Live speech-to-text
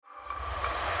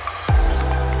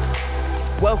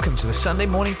Welcome to the Sunday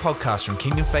morning podcast from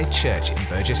Kingdom Faith Church in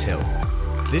Burgess Hill.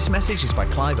 This message is by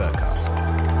Clive Urquhart.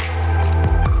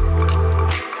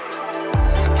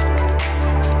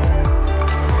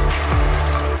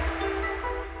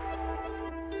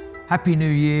 Happy New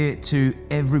Year to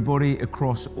everybody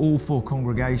across all four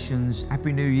congregations.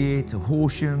 Happy New Year to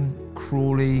Horsham,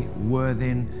 Crawley,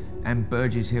 Worthing and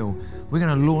Burgess Hill. We're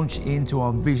going to launch into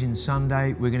our Vision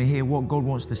Sunday. We're going to hear what God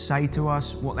wants to say to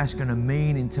us, what that's going to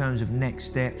mean in terms of next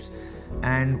steps,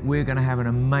 and we're going to have an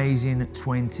amazing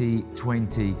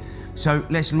 2020. So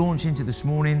let's launch into this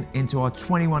morning, into our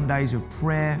 21 days of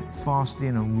prayer,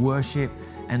 fasting and worship,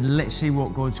 and let's see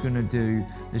what God's going to do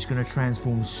that's going to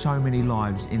transform so many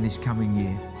lives in this coming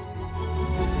year.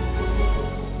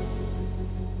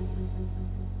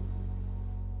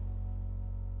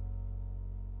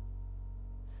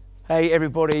 Hey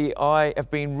everybody, I have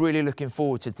been really looking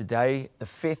forward to today, the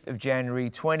 5th of January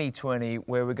 2020,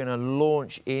 where we're going to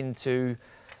launch into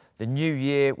the new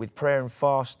year with prayer and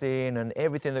fasting and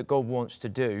everything that God wants to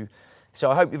do.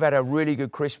 So I hope you've had a really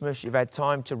good Christmas, you've had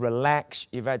time to relax,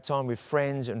 you've had time with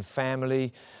friends and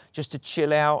family, just to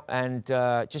chill out and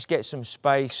just get some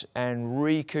space and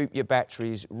recoup your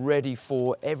batteries, ready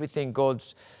for everything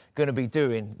God's going to be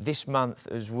doing this month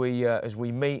as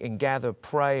we meet and gather,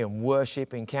 pray and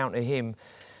worship, encounter Him,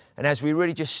 and as we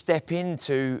really just step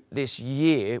into this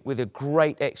year with a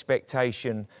great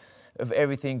expectation of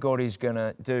everything God is going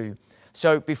to do.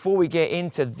 So before we get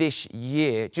into this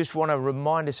year, just want to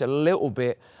remind us a little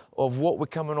bit of what we're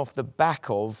coming off the back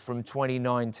of from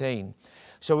 2019.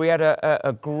 So we had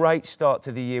a great start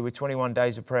to the year with 21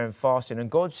 days of prayer and fasting,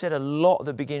 and God said a lot at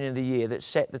the beginning of the year that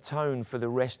set the tone for the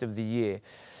rest of the year.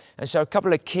 And so a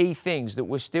couple of key things that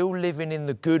we're still living in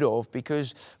the good of,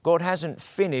 because God hasn't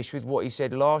finished with what He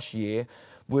said last year.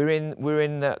 We're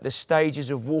in the stages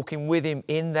of walking with Him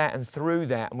in that and through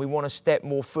that, and we want to step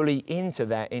more fully into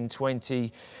that in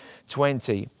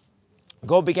 2020.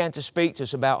 God began to speak to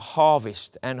us about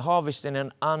harvest, and harvest in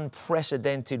an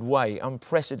unprecedented way,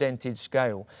 unprecedented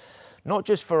scale. Not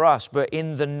just for us, but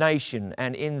in the nation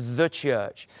and in the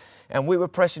church. And we were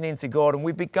pressing into God, and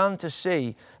we've begun to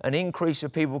see an increase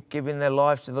of people giving their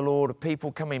lives to the Lord, of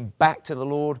people coming back to the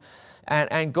Lord,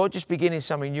 and God just beginning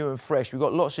something new and fresh. We've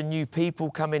got lots of new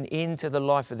people coming into the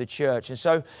life of the church. And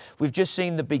so we've just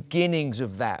seen the beginnings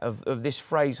of that, of this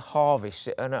phrase harvest,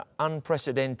 on an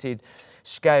unprecedented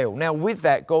scale. Now with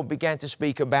that, God began to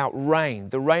speak about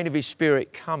rain, the rain of His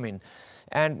Spirit coming.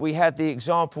 And we had the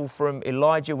example from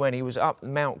Elijah when he was up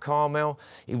Mount Carmel.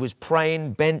 He was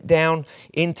praying, bent down,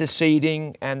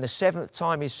 interceding. And the seventh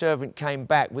time his servant came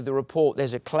back with the report,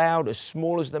 there's a cloud as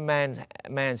small as the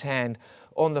man's hand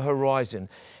on the horizon.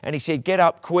 And he said, get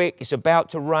up quick, it's about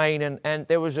to rain. And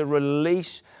there was a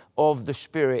release of the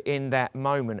Spirit in that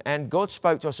moment. And God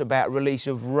spoke to us about release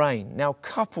of rain. Now,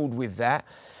 coupled with that,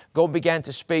 God began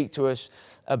to speak to us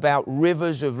about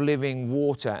rivers of living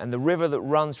water, and the river that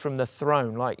runs from the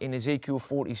throne, like in Ezekiel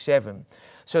 47.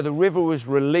 So the river was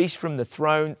released from the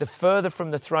throne. The further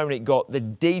from the throne it got, the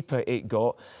deeper it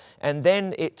got. And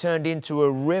then it turned into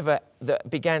a river that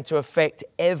began to affect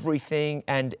everything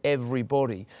and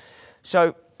everybody.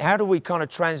 So how do we kind of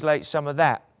translate some of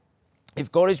that?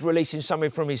 If God is releasing something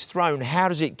from His throne, how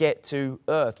does it get to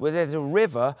earth? Well, there's a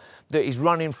river that is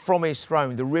running from His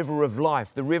throne, the river of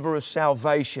life, the river of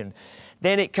salvation.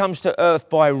 Then it comes to earth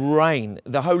by rain.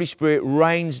 The Holy Spirit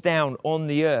rains down on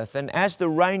the earth. And as the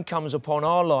rain comes upon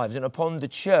our lives and upon the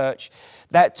church,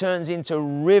 that turns into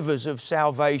rivers of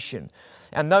salvation.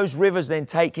 And those rivers then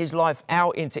take His life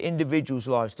out into individuals'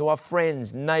 lives, to our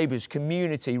friends, neighbors,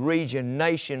 community, region,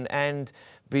 nation, and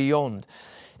beyond.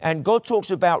 And God talks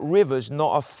about rivers,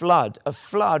 not a flood. A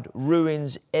flood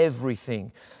ruins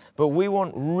everything. But we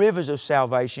want rivers of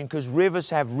salvation, because rivers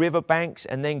have river banks,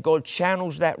 and then God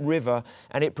channels that river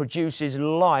and it produces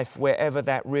life wherever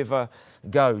that river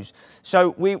goes.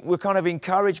 So we're kind of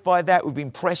encouraged by that. We've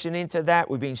been pressing into that.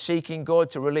 We've been seeking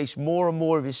God to release more and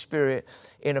more of His Spirit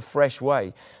in a fresh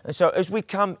way. And so as we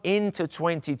come into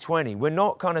 2020, we're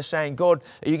not kind of saying, God,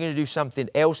 are you going to do something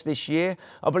else this year?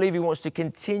 I believe He wants to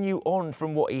continue on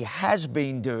from what He has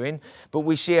been doing, but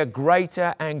we see a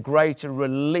greater and greater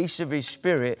release of His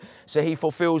Spirit, so He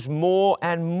fulfills more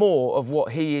and more of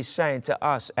what He is saying to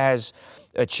us as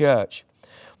a church.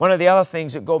 One of the other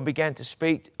things that God began to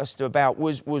speak to us about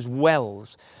was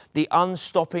wells, the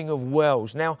unstopping of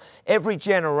wells. Now, every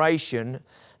generation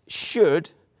should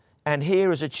And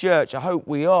here as a church, I hope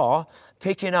we are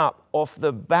picking up off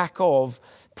the back of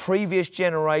previous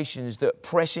generations that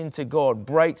press into God,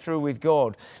 break through with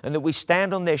God, and that we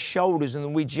stand on their shoulders and that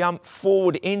we jump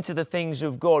forward into the things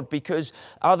of God because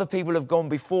other people have gone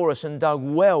before us and dug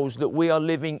wells that we are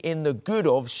living in the good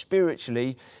of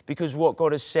spiritually because what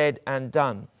God has said and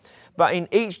done. But in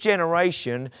each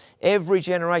generation, every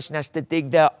generation has to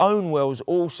dig their own wells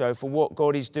also for what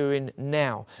God is doing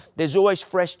now. There's always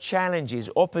fresh challenges,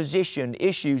 opposition,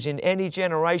 issues in any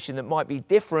generation that might be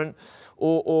different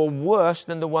or worse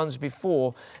than the ones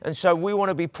before. And so we want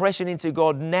to be pressing into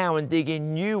God now and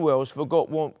digging new wells for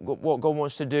what God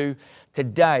wants to do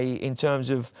today in terms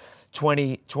of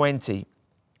 2020.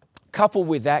 Coupled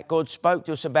with that, God spoke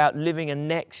to us about living a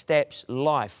next steps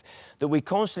life, that we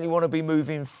constantly want to be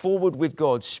moving forward with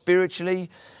God spiritually,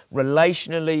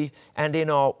 relationally, and in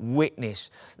our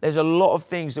witness. There's a lot of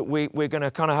things that we're going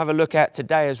to kind of have a look at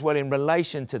today as well in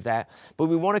relation to that, but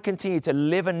we want to continue to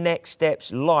live a next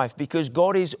steps life because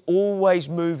God is always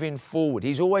moving forward.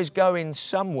 He's always going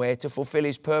somewhere to fulfill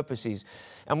His purposes.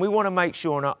 And we want to make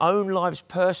sure in our own lives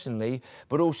personally,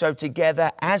 but also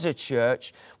together as a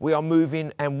church, we are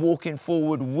moving and walking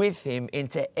forward with Him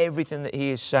into everything that He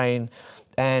is saying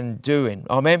and doing.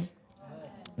 Amen?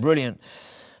 Brilliant.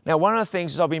 Now, one of the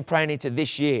things as I've been praying into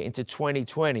this year, into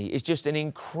 2020, is just an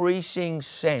increasing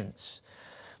sense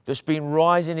that's been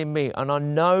rising in me. And I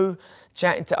know,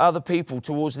 chatting to other people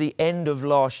towards the end of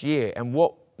last year and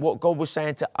what God was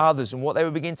saying to others and what they were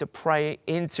beginning to pray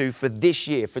into for this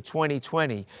year, for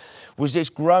 2020, was this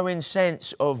growing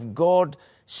sense of God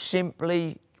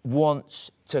simply wants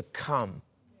to come.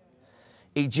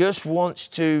 He just wants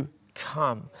to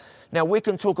come. Now, we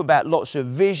can talk about lots of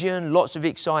vision, lots of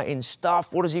exciting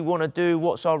stuff. What does He want to do?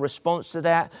 What's our response to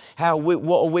that?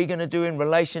 What are we going to do in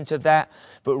relation to that?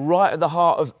 But right at the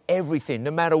heart of everything,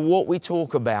 no matter what we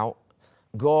talk about,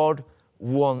 God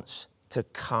wants to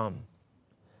come.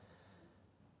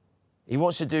 He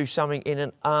wants to do something in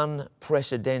an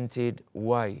unprecedented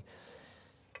way.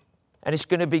 And it's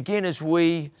going to begin as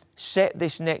we set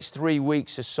this next 3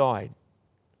 weeks aside.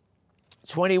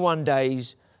 21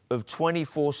 days of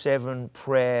 24/7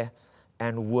 prayer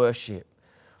and worship.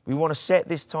 We want to set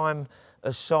this time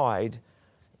aside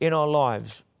in our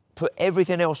lives, put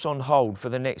everything else on hold for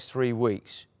the next 3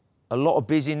 weeks. A lot of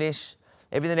busyness,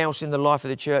 everything else in the life of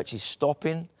the church is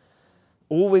stopping.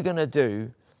 All we're going to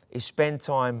do is spend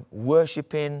time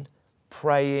worshiping,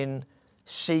 praying,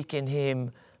 seeking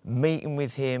Him, meeting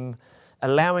with Him,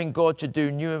 allowing God to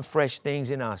do new and fresh things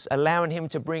in us, allowing Him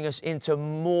to bring us into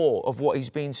more of what He's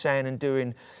been saying and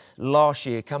doing last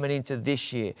year, coming into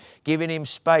this year, giving Him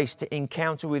space to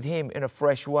encounter with Him in a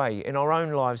fresh way, in our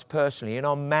own lives personally, in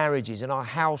our marriages, in our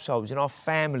households, in our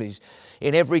families,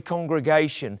 in every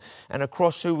congregation, and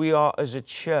across who we are as a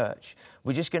church.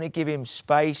 We're just going to give Him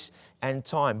space and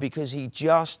time because He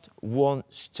just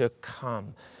wants to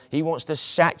come. He wants to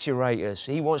saturate us.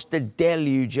 He wants to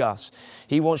deluge us.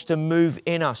 He wants to move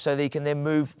in us so that He can then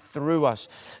move through us.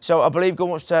 So I believe God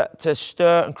wants to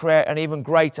stir and create an even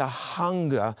greater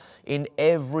hunger in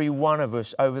every one of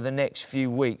us over the next few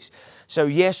weeks. So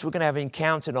yes, we're going to have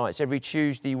encounter nights every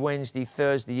Tuesday, Wednesday,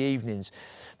 Thursday evenings.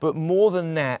 But more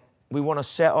than that, we want to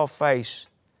set our face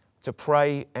to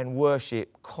pray and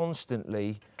worship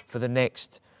constantly for the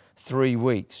next 3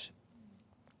 weeks.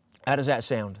 How does that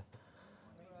sound?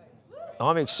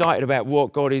 I'm excited about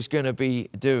what God is going to be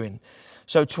doing.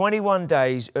 So 21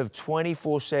 days of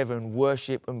 24/7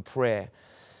 worship and prayer.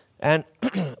 And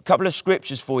a couple of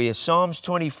scriptures for you. Psalms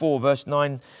 24, verse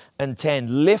 9 and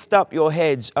 10. Lift up your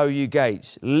heads, O you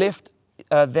gates. Lift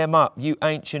them up, you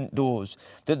ancient doors,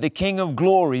 that the King of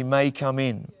glory may come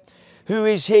in. Who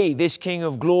is He, this King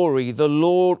of glory? The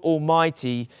Lord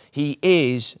Almighty. He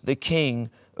is the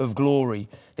King of glory.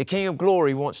 The King of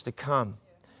glory wants to come.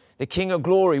 The King of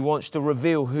glory wants to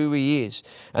reveal who He is.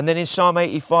 And then in Psalm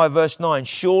 85 verse 9,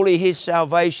 surely His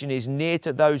salvation is near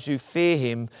to those who fear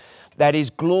Him, that His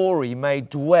glory may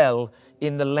dwell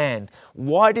in the land.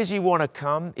 Why does He want to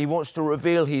come? He wants to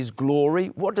reveal His glory.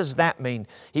 What does that mean?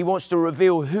 He wants to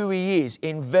reveal who He is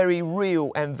in very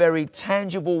real and very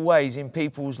tangible ways in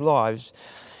people's lives.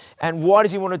 And why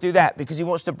does He want to do that? Because He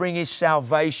wants to bring His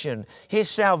salvation. His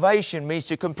salvation means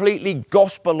to completely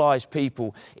gospelize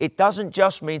people. It doesn't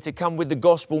just mean to come with the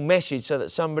gospel message so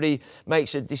that somebody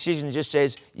makes a decision and just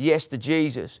says yes to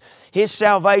Jesus. His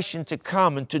salvation to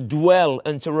come and to dwell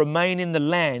and to remain in the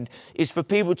land is for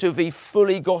people to be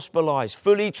fully gospelized,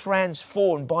 fully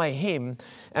transformed by Him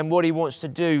and what He wants to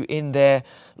do in their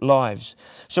lives.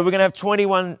 So we're going to have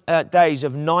 21 days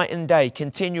of night and day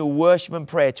continual worship and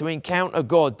prayer to encounter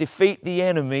God, defeat the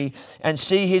enemy and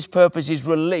see his purposes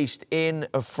released in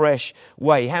a fresh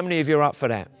way. How many of you are up for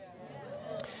that?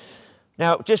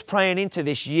 Now, just praying into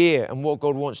this year and what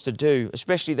God wants to do,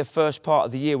 especially the first part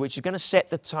of the year, which is going to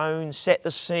set the tone, set the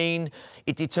scene.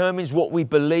 It determines what we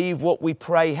believe, what we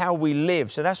pray, how we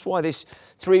live. So that's why this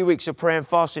 3 weeks of prayer and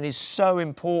fasting is so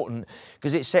important,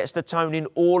 because it sets the tone in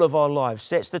all of our lives,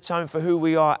 sets the tone for who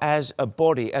we are as a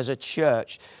body, as a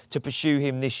church, to pursue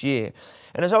Him this year.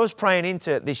 And as I was praying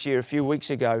into this year a few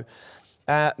weeks ago,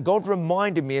 God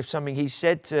reminded me of something He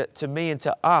said to me and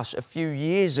to us a few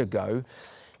years ago.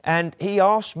 And He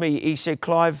asked me, He said,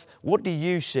 "Clive, what do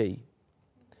you see?"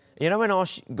 You know, when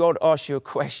God asks you a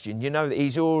question, you know that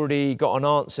He's already got an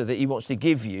answer that He wants to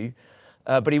give you,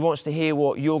 but He wants to hear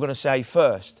what you're going to say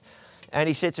first. And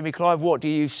He said to me, "Clive, what do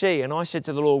you see?" And I said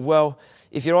to the Lord, "Well,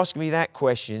 if you're asking me that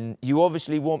question, you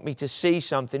obviously want me to see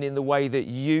something in the way that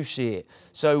you see it.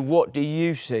 So what do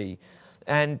you see?"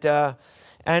 And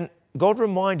God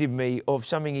reminded me of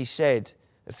something He said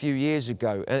a few years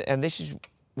ago. And this is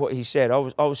what He said.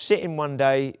 I was sitting one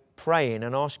day praying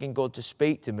and asking God to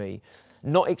speak to me,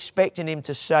 not expecting Him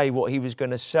to say what He was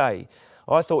going to say.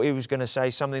 I thought He was going to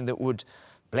say something that would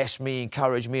bless me,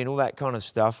 encourage me, and all that kind of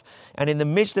stuff. And in the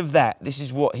midst of that, this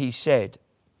is what He said.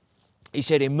 He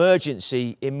said,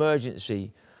 "Emergency,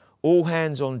 emergency, all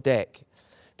hands on deck.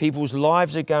 People's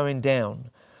lives are going down.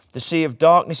 The sea of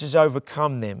darkness has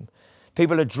overcome them.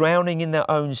 People are drowning in their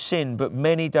own sin, but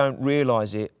many don't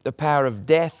realize it. The power of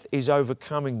death is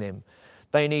overcoming them.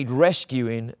 They need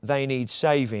rescuing. They need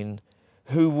saving.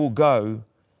 Who will go?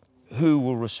 Who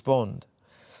will respond?"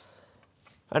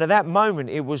 And at that moment,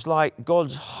 it was like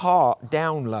God's heart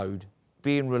download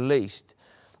being released.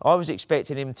 I was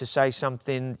expecting Him to say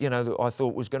something, you know, that I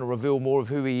thought was going to reveal more of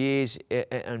who He is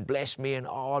and bless me, and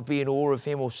I'd be in awe of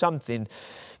Him or something.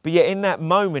 But yet in that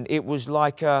moment, it was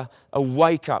like a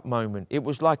wake-up moment. It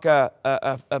was like a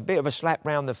bit of a slap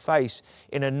round the face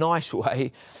in a nice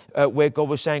way, where God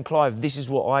was saying, "Clive, this is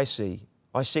what I see.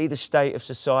 I see the state of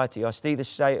society. I see the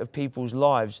state of people's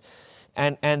lives.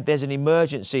 And there's an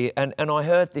emergency." And I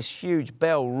heard this huge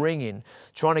bell ringing,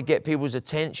 trying to get people's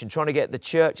attention, trying to get the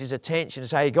church's attention, and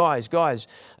say, "Hey, guys,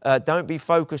 don't be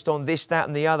focused on this, that,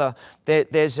 and the other.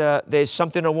 There's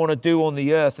something I want to do on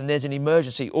the earth, and there's an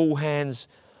emergency. All hands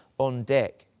on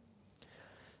deck."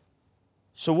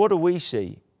 So what do we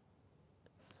see?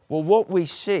 Well, what we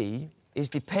see is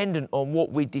dependent on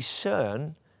what we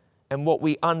discern and what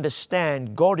we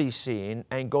understand God is seeing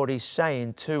and God is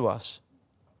saying to us.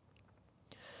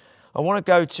 I want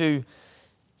to go to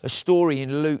a story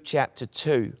in Luke chapter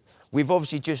 2. We've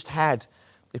obviously just had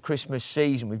the Christmas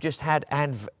season. We've just had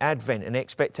Advent, an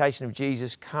expectation of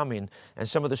Jesus coming, and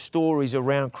some of the stories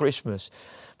around Christmas.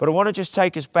 But I want to just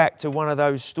take us back to one of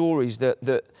those stories that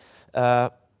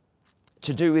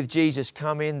to do with Jesus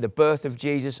coming, the birth of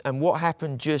Jesus, and what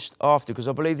happened just after, because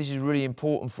I believe this is really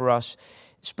important for us,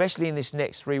 especially in this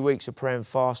next 3 weeks of prayer and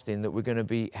fasting that we're going to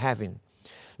be having.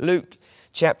 Luke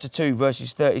chapter 2,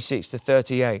 verses 36 to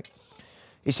 38.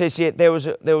 It says here, there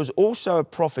was also a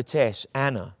prophetess,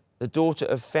 Anna, the daughter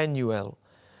of Phanuel,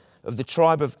 of the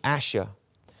tribe of Asher.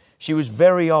 She was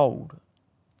very old,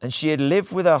 and she had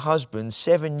lived with her husband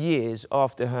 7 years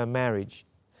after her marriage,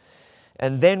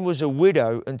 and then was a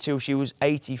widow until she was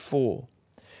 84.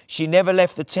 She never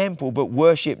left the temple, but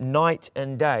worshipped night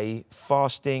and day,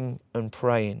 fasting and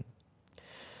praying.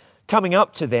 Coming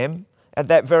up to them at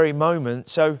that very moment,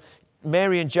 so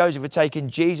Mary and Joseph had taken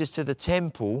Jesus to the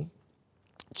temple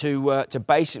to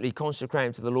basically consecrate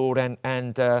him to the Lord,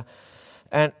 and at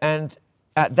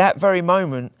that very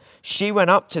moment, she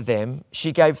went up to them.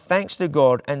 She gave thanks to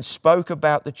God and spoke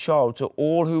about the child to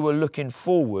all who were looking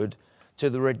forward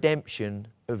to the redemption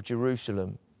of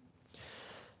Jerusalem.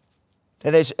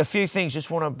 Now, there's a few things I just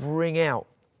want to bring out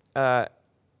that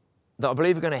I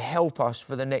believe are going to help us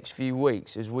for the next few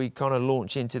weeks as we kind of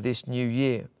launch into this new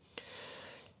year.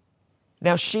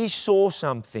 Now, she saw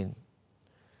something.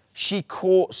 She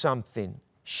caught something.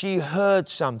 She heard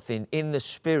something in the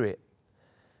Spirit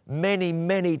many,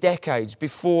 many decades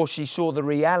before she saw the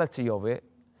reality of it.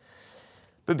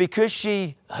 But because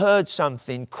she heard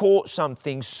something, caught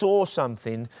something, saw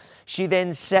something, she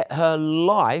then set her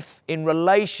life in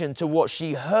relation to what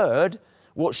she heard,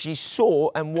 what she saw,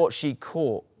 and what she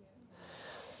caught.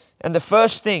 And the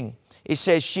first thing, it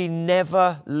says she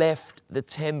never left the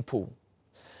temple.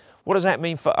 What does that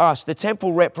mean for us? The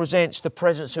temple represents the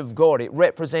presence of God. It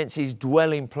represents His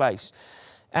dwelling place.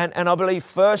 And I believe,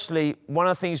 firstly, one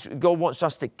of the things God wants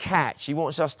us to catch, He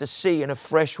wants us to see in a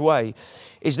fresh way,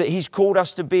 is that He's called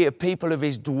us to be a people of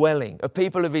His dwelling, a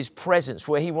people of His presence,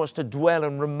 where He wants to dwell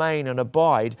and remain and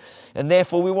abide. And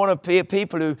therefore, we want to be a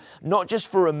people who, not just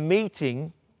for a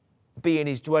meeting, be in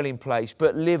His dwelling place,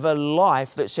 but live a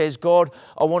life that says, God,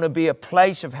 I want to be a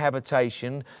place of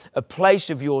habitation, a place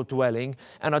of your dwelling,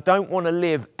 and I don't want to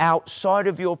live outside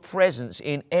of your presence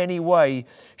in any way,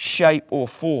 shape or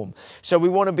form. So we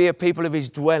want to be a people of His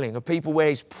dwelling, a people where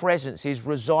His presence is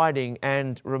residing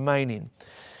and remaining.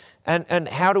 And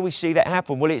how do we see that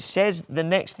happen? Well, it says the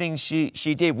next thing she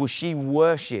did was she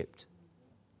worshipped.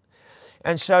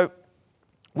 And so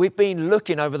we've been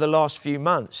looking over the last few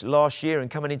months, last year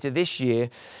and coming into this year,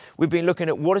 we've been looking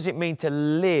at what does it mean to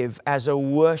live as a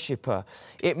worshipper.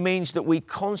 It means that we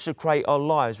consecrate our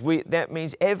lives. That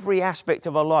means every aspect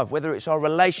of our life, whether it's our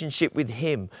relationship with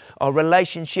Him, our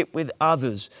relationship with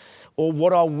others, or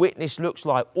what our witness looks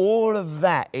like. All of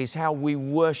that is how we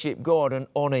worship God and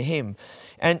honor Him.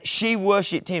 And she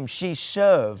worshipped Him. She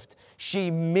served.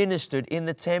 She ministered in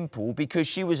the temple because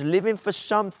she was living for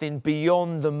something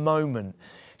beyond the moment.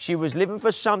 She was living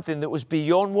for something that was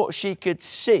beyond what she could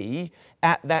see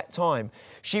at that time.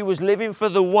 She was living for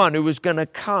the one who was going to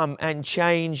come and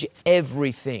change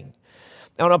everything.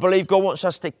 And I believe God wants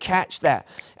us to catch that.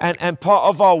 And part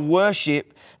of our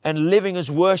worship and living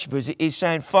as worshipers is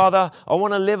saying, Father, I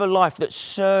want to live a life that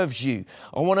serves you.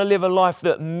 I want to live a life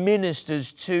that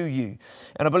ministers to you.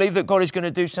 And I believe that God is going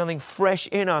to do something fresh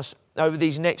in us over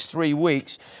these next 3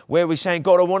 weeks, where we're saying,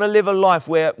 God, I want to live a life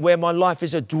where my life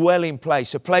is a dwelling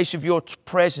place, a place of your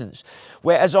presence,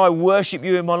 where as I worship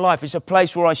you in my life, it's a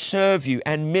place where I serve you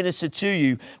and minister to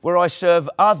you, where I serve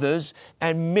others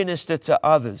and minister to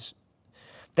others.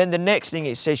 Then the next thing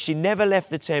it says, she never left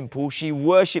the temple. She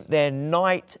worshipped there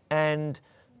night and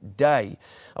day.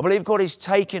 I believe God is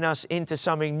taking us into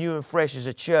something new and fresh as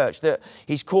a church, that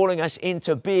He's calling us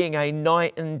into being a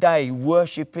night and day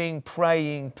worshipping,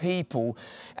 praying people.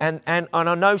 And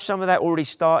I know some of that already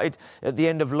started at the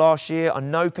end of last year. I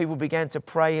know people began to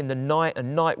pray in the night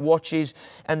and night watches.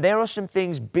 And there are some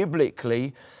things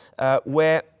biblically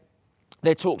where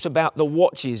there talks about the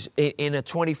watches in a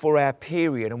 24-hour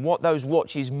period and what those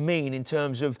watches mean in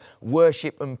terms of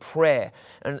worship and prayer,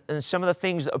 and some of the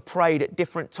things that are prayed at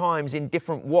different times in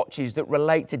different watches that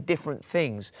relate to different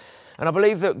things. And I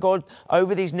believe that God,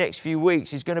 over these next few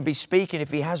weeks, is going to be speaking, if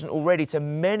He hasn't already, to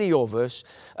many of us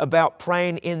about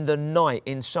praying in the night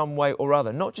in some way or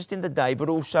other. Not just in the day, but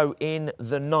also in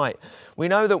the night. We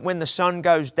know that when the sun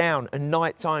goes down and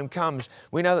night time comes,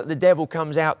 we know that the devil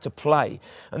comes out to play.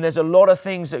 And there's a lot of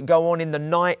things that go on in the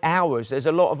night hours. There's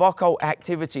a lot of occult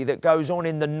activity that goes on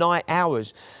in the night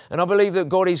hours. And I believe that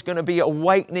God is going to be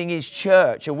awakening His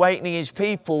church, awakening His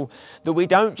people, that we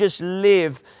don't just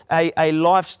live a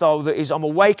lifestyle that is, I'm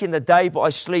awake in the day, but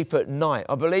I sleep at night.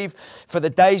 I believe for the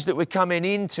days that we're coming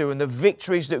into and the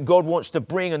victories that God wants to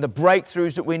bring and the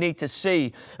breakthroughs that we need to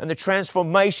see and the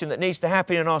transformation that needs to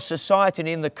happen in our society and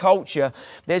in the culture,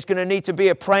 there's going to need to be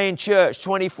a praying church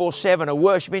 24/7, a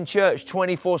worshiping church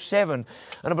 24/7.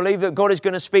 And I believe that God is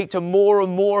going to speak to more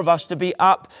and more of us to be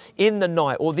up in the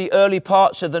night, or the early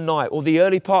parts of the night, or the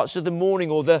early parts of the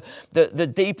morning, or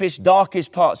the deepest,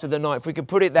 darkest parts of the night, if we can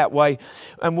put it that way.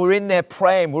 And we're in there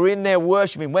praying, we're in there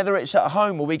worshiping, whether it's at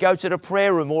home or we go to the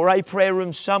prayer room or a prayer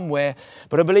room somewhere.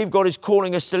 But I believe God is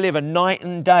calling us to live a night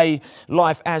and day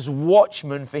life as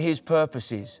watchmen for His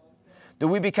purposes. That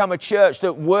we become a church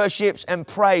that worships and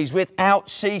prays without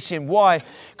ceasing. Why?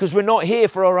 Because we're not here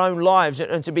for our own lives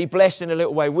and to be blessed in a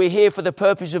little way. We're here for the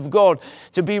purpose of God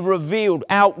to be revealed,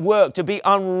 outworked, to be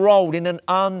unrolled in an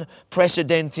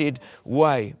unprecedented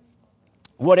way.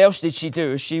 What else did she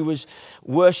do? She was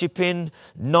worshipping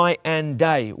night and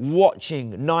day,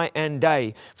 watching night and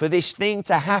day for this thing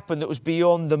to happen that was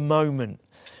beyond the moment.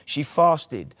 She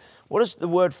fasted. What does the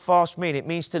word fast mean? It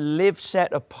means to live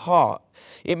set apart.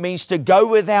 It means to go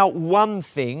without one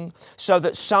thing so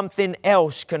that something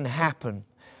else can happen.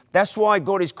 That's why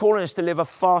God is calling us to live a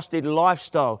fasted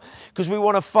lifestyle, because we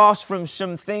want to fast from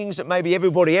some things that maybe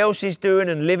everybody else is doing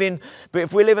and living. But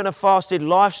if we live in a fasted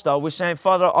lifestyle, we're saying,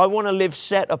 Father, I want to live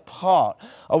set apart.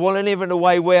 I want to live in a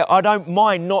way where I don't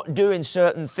mind not doing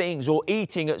certain things or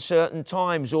eating at certain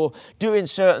times or doing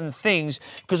certain things,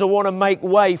 because I want to make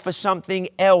way for something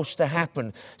else to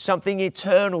happen, something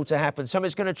eternal to happen, something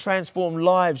that's going to transform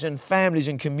lives and families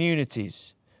and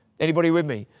communities. Anybody with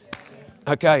me?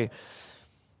 Okay.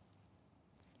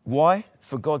 Why?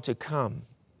 For God to come.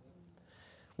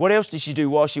 What else did she do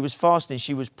while she was fasting?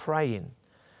 She was praying.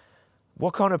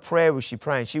 What kind of prayer was she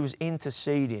praying? She was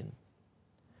interceding.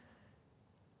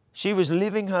 She was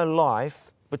living her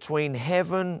life between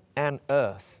heaven and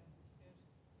earth.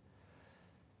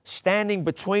 Standing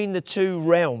between the two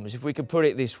realms, if we could put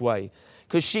it this way.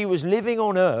 Because she was living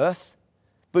on earth,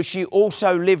 but she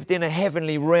also lived in a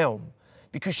heavenly realm.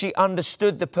 Because she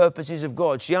understood the purposes of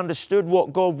God. She understood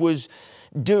what God was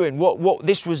doing, what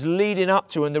this was leading up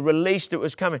to, and the release that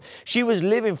was coming. She was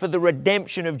living for the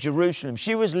redemption of Jerusalem.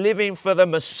 She was living for the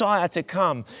Messiah to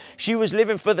come. She was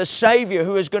living for the Savior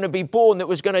who was going to be born, that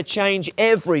was going to change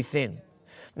everything.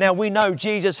 Now we know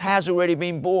Jesus has already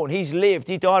been born. He's lived.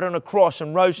 He died on a cross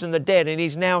and rose from the dead, and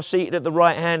He's now seated at the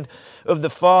right hand of the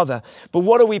Father. But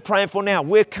what are we praying for now?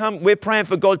 We're praying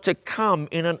for God to come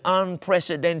in an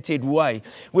unprecedented way.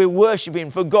 We're worshiping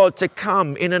for God to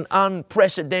come in an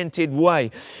unprecedented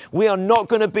way. We are not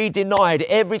going to be denied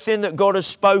everything that God has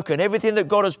spoken, everything that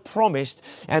God has promised.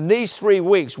 And these 3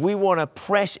 weeks, we want to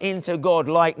press into God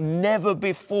like never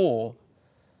before.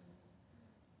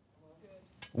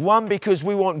 One, because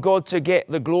we want God to get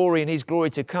the glory and His glory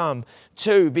to come.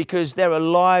 Two, because there are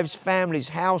lives, families,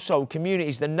 household,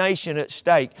 communities, the nation at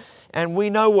stake. And we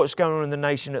know what's going on in the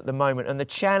nation at the moment and the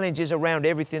challenges around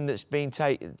everything that's been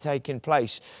taking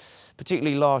place,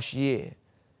 particularly last year.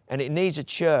 And it needs a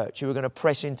church who are going to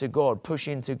press into God, push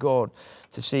into God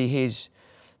to see His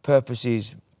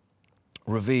purposes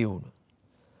revealed.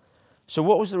 So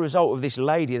what was the result of this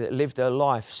lady that lived her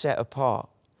life set apart?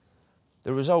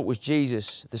 The result was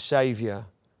Jesus, the Saviour,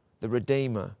 the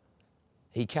Redeemer.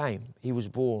 He came. He was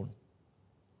born.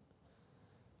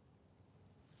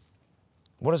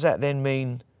 What does that then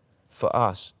mean for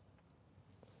us?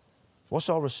 What's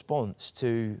our response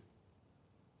to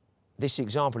this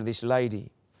example of this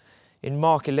lady? In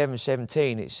Mark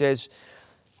 11:17, it says,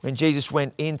 when Jesus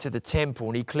went into the temple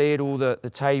and He cleared all the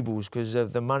tables because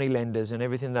of the moneylenders and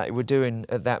everything that they were doing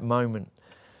at that moment.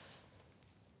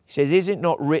 He says, is it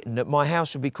not written that my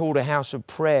house will be called a house of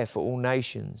prayer for all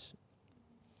nations?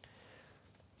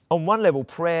 On one level,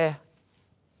 prayer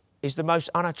is the most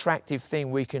unattractive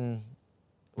thing we can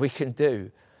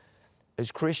do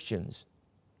as Christians.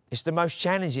 It's the most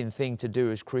challenging thing to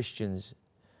do as Christians.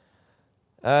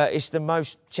 It's the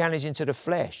most challenging to the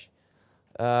flesh.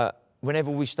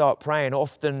 Whenever we start praying,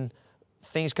 often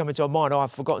things come into our mind. Oh,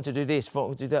 I've forgotten to do this,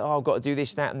 forgotten to do that. Oh, I've got to do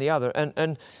this, that and the other.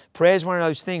 And prayer is one of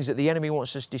those things that the enemy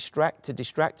wants us to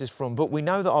distract us from. But we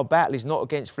know that our battle is not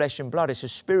against flesh and blood. It's a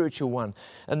spiritual one.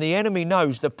 And the enemy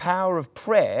knows the power of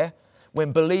prayer.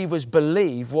 When believers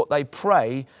believe what they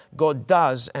pray, God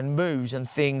does and moves and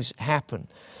things happen.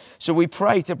 So we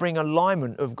pray to bring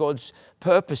alignment of God's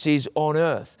purposes on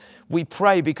earth. We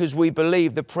pray because we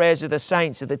believe the prayers of the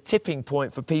saints are the tipping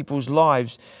point for people's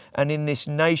lives and in this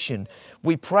nation.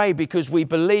 We pray because we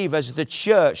believe as the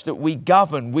church that we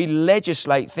govern, we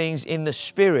legislate things in the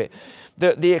Spirit.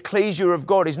 That the ecclesia of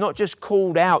God is not just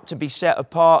called out to be set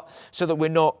apart so that we're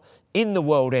not in the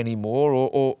world anymore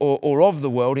or of the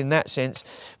world in that sense.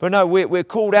 But no, we're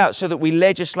called out so that we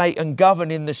legislate and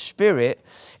govern in the Spirit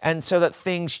and so that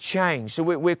things change. So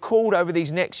we're called over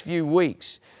these next few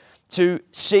weeks to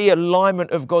see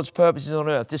alignment of God's purposes on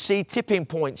earth, to see tipping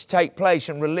points take place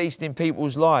and released in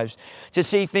people's lives, to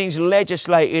see things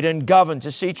legislated and governed,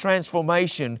 to see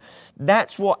transformation.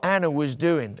 That's what Anna was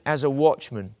doing as a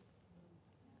watchman.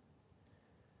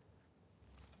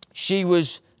 She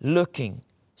was looking,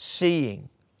 seeing,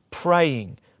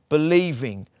 praying,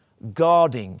 believing,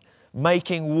 guarding,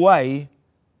 making way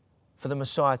for the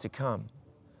Messiah to come.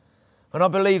 And I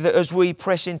believe that as we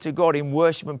press into God in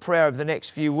worship and prayer over the next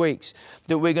few weeks,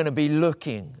 that we're going to be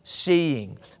looking,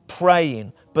 seeing,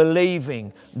 praying,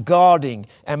 believing, guarding,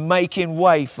 and making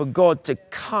way for God to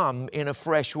come in a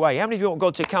fresh way. How many of you want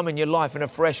God to come in your life in a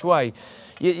fresh way?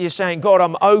 You're saying, God,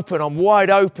 I'm open, I'm wide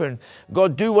open.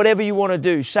 God, do whatever you want to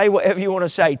do. Say whatever you want to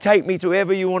say. Take me to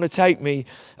wherever you want to take me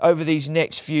over these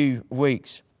next few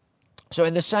weeks. So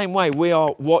in the same way, we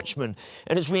are watchmen.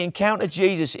 And as we encounter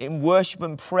Jesus in worship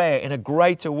and prayer in a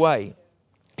greater way,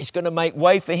 it's going to make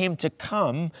way for Him to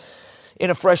come in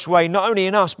a fresh way, not only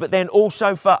in us, but then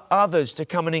also for others to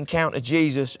come and encounter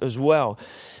Jesus as well.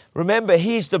 Remember,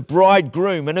 He's the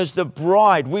bridegroom, and as the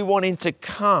bride, we want Him to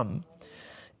come.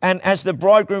 And as the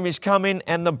bridegroom is coming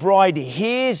and the bride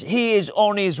hears He is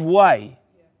on His way.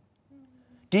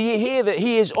 Do you hear that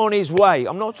He is on His way?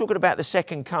 I'm not talking about the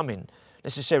second coming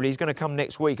necessarily. He's going to come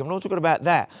next week. I'm not talking about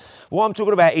that. What I'm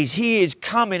talking about is He is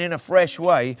coming in a fresh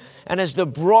way. And as the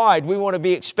bride, we want to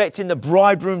be expecting the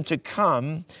bridegroom to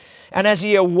come. And as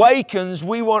He awakens,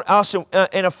 we want us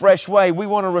in a fresh way. We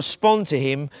want to respond to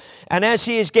Him. And as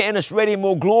He is getting us ready and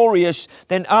more glorious,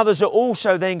 then others are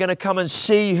also then going to come and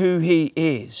see who He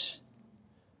is.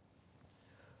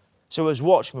 So as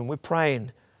watchmen, we're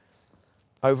praying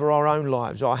over our own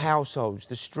lives, our households,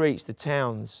 the streets, the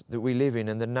towns that we live in,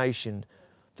 and the nation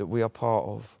that we are part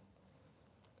of.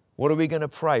 What are we going to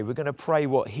pray? We're going to pray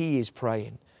what He is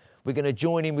praying. We're going to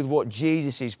join in with what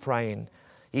Jesus is praying.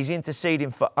 He's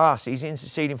interceding for us. He's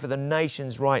interceding for the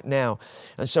nations right now.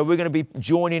 And so we're going to be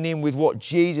joining in with what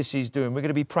Jesus is doing. We're going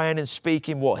to be praying and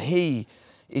speaking what He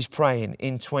is praying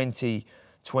in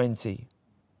 2020.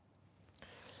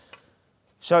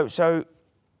 So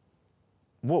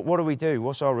what do we do?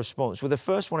 What's our response? Well, the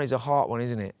first one is a heart one,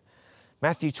 isn't it?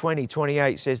 Matthew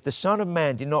 20:28 says, "The Son of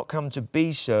Man did not come to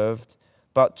be served,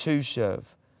 but to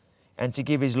serve, and to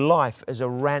give His life as a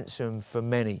ransom for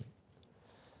many."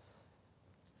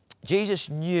 Jesus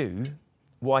knew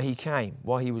why He came,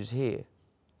 why He was here.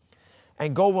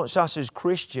 And God wants us as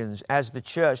Christians, as the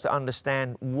church, to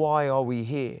understand, why are we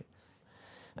here?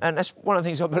 And that's one of the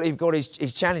things I believe God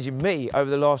is challenging me over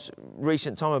the last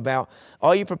recent time about.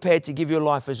 Are you prepared to give your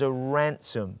life as a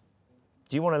ransom?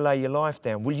 Do you want to lay your life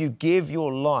down? Will you give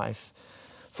your life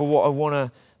for what I want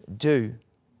to do?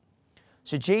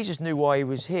 So Jesus knew why He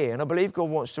was here. And I believe God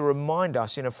wants to remind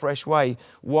us in a fresh way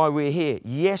why we're here.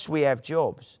 Yes, we have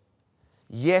jobs.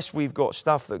 Yes, we've got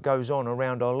stuff that goes on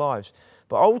around our lives.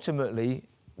 But ultimately,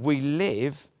 we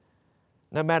live,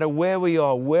 no matter where we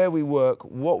are, where we work,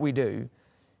 what we do,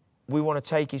 we want to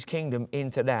take His kingdom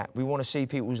into that. We want to see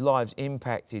people's lives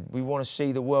impacted. We want to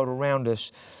see the world around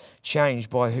us changed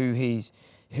by who He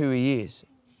is.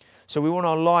 So we want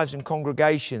our lives and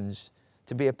congregations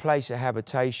to be a place of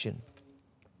habitation.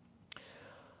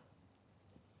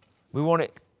 We want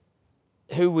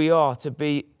who we are to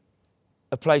be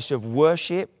a place of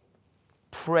worship,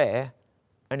 prayer,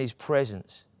 and His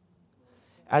presence.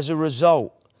 As a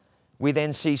result, we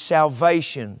then see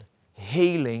salvation,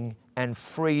 healing, and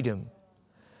freedom,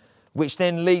 which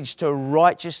then leads to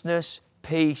righteousness,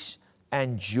 peace,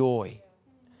 and joy.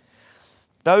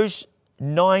 Those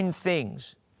 9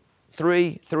 things,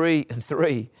 3, 3, and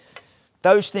 3,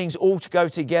 those things all to go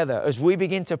together as we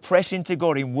begin to press into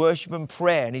God in worship and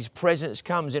prayer, and His presence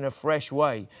comes in a fresh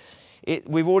way.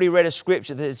 We've already read a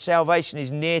scripture that salvation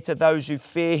is near to those who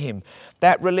fear Him.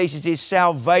 That releases His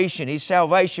salvation. His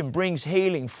salvation brings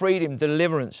healing, freedom,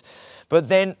 deliverance. But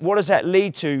then what does that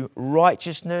lead to?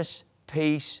 Righteousness,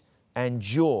 peace, and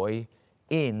joy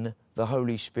in the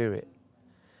Holy Spirit.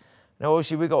 Now,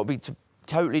 obviously, we've got to be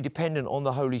totally dependent on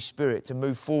the Holy Spirit to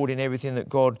move forward in everything that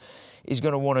God is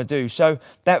going to want to do. So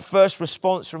that first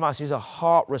response from us is a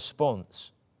heart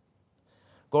response.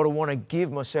 God, I want to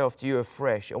give myself to You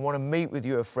afresh. I want to meet with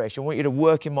You afresh. I want You to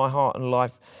work in my heart and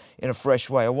life in a fresh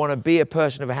way. I want to be a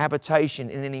person of habitation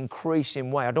in an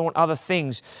increasing way. I don't want other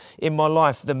things in my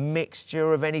life, the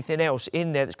mixture of anything else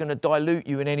in there that's going to dilute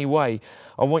You in any way.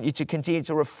 I want You to continue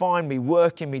to refine me,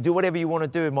 work in me, do whatever You want to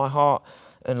do in my heart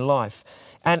and life.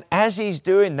 And as He's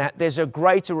doing that, there's a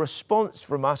greater response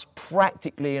from us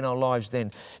practically in our lives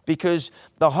then, because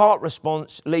the heart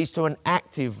response leads to an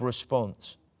active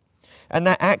response. And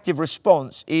that active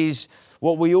response is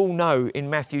what we all know in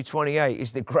Matthew 28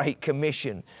 is the Great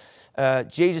Commission.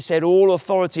 Jesus said, "All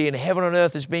authority in heaven and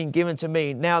earth has been given to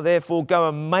Me. Now therefore go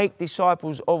and make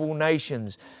disciples of all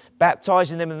nations,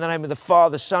 baptizing them in the name of the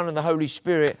Father, Son, and the Holy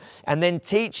Spirit, and then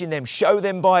teaching them, show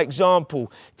them by example,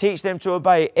 teach them to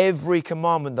obey every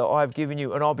commandment that I've given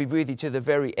you, and I'll be with you to the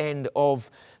very end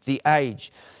of the age."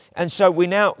 And so we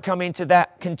now come into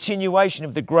that continuation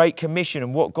of the Great Commission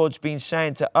and what God's been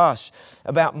saying to us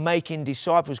about making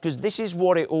disciples, because this is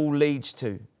what it all leads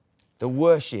to. The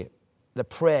worship, the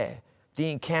prayer,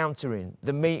 the encountering,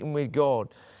 the meeting with God,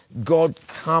 God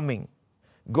coming,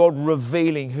 God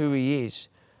revealing who He is.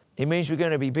 It means we're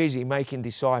going to be busy making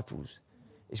disciples.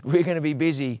 We're going to be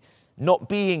busy not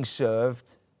being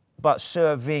served, but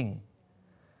serving.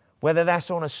 Whether that's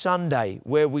on a Sunday,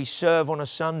 where we serve on a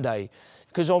Sunday.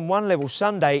 Because on one level,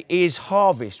 Sunday is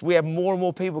harvest. We have more and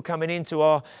more people coming into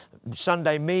our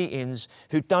Sunday meetings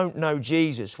who don't know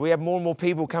Jesus. We have more and more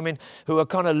people coming who are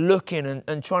kind of looking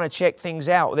and trying to check things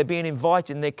out. They're being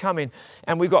invited and they're coming.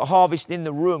 And we've got harvest in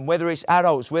the room, whether it's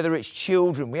adults, whether it's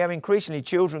children. We have increasingly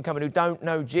children coming who don't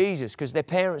know Jesus because their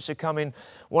parents are coming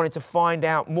wanting to find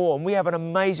out more. And we have an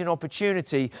amazing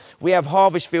opportunity. We have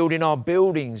Harvest Field in our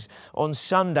buildings on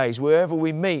Sundays, wherever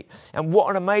we meet. And what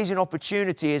an amazing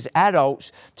opportunity as adults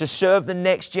else to serve the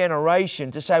next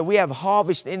generation, to say we have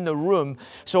harvest in the room.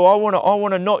 So I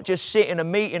want to not just sit in a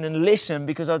meeting and listen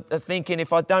because I'm thinking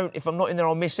if I'm not in there,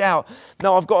 I'll miss out.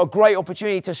 No, I've got a great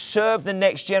opportunity to serve the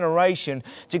next generation,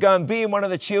 to go and be in one of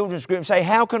the children's groups, say,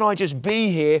 how can I just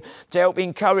be here to help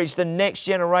encourage the next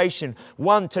generation?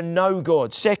 One, to know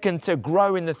God. Second, to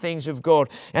grow in the things of God.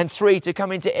 And three, to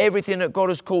come into everything that God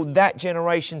has called that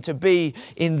generation to be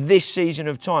in this season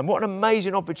of time. What an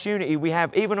amazing opportunity we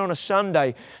have, even on a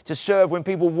Sunday, to serve when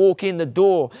people walk in the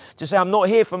door, to say, I'm not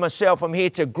here for myself, I'm here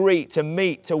to greet, to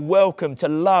meet, to welcome, to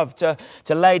love, to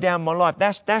lay down my life.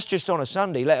 That's just on a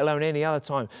Sunday, let alone any other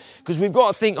time. Because we've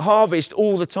got to think harvest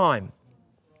all the time.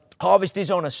 Harvest is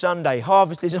on a Sunday.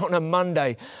 Harvest is on a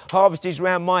Monday. Harvest is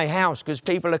around my house because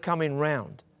people are coming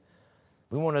round.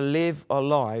 We want to live our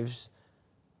lives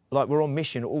like we're on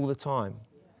mission all the time,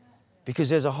 because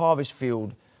there's a harvest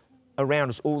field around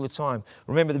us all the time.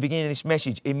 Remember at the beginning of this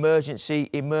message, emergency,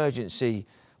 emergency,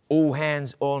 all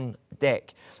hands on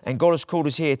deck. And God has called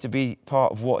us here to be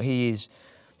part of what He is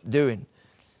doing.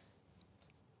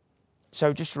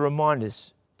 So just to remind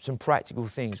us some practical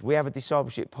things. We have a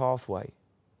discipleship pathway.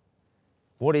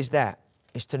 What is that?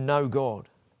 It's to know God,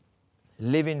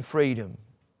 live in freedom,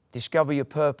 discover your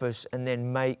purpose, and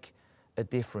then make a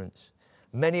difference.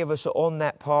 Many of us are on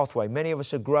that pathway. Many of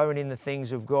us are growing in the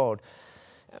things of God.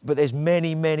 But there's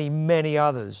many, many, many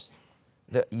others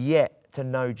that yet to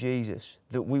know Jesus,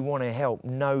 that we want to help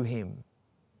know Him,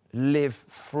 live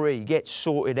free, get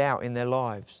sorted out in their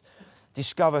lives,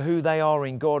 discover who they are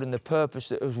in God and the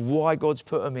purpose of why God's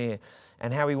put them here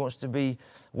and how He wants to be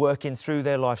working through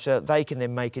their life so that they can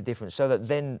then make a difference, so that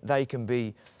then they can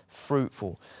be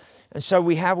fruitful. And so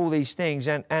we have all these things,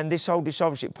 and this whole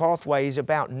discipleship pathway is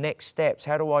about next steps.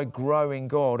 How do I grow in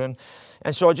God? And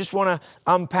so I just want to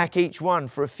unpack each one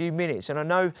for a few minutes. And I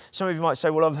know some of you might say,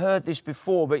 well, I've heard this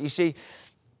before, but you see,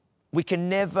 we can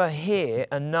never hear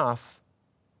enough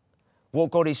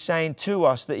what God is saying to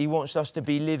us that He wants us to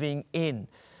be living in.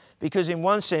 Because in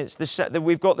one sense, that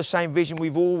we've got the same vision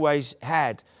we've always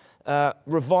had.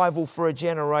 Revival for a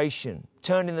generation,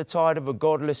 turning the tide of a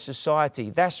godless society.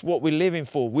 That's what we're living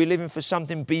for. We're living for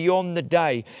something beyond the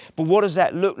day. But what does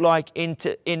that look like in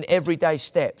everyday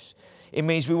steps? It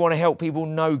means we want to help people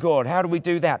know God. How do we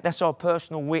do that? That's our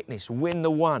personal witness. Win the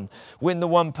one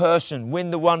person,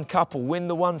 win the one couple, win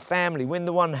the one family, win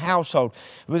the one household.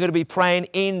 We're going to be praying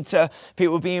into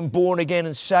people being born again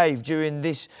and saved during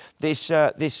this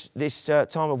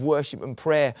time of worship and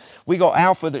prayer. We got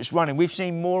Alpha that's running. We've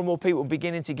seen more and more people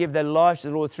beginning to give their lives to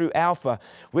the Lord through Alpha.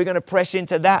 We're going to press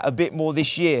into that a bit more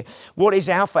this year. What is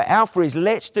Alpha? Alpha is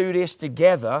let's do this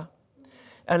together.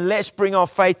 And let's bring our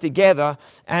faith together,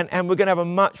 and we're going to have a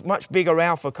much bigger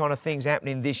Alpha kind of things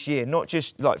happening this year. Not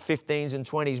just like 15s and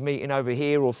 20s meeting over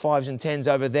here or 5s and 10s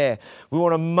over there. We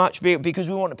want a much bigger, because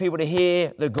we want people to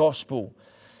hear the gospel.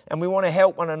 And we want to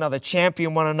help one another,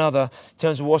 champion one another in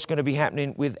terms of what's going to be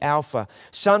happening with Alpha.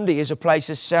 Sunday is a place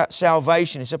of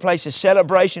salvation. It's a place of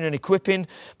celebration and equipping,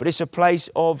 but it's a place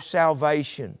of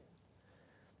salvation.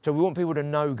 So we want people to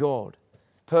know God,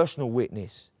 personal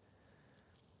witness.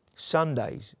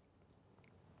 Sundays,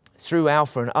 through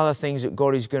Alpha and other things that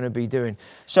God is going to be doing.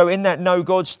 So in that know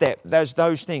God step, there's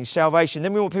those things, salvation.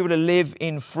 Then we want people to live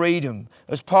in freedom.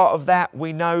 As part of that,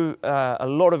 we know, a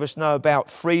lot of us know about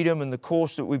freedom and the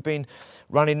course that we've been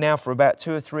running now for about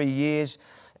 2 or 3 years.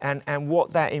 And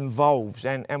what that involves.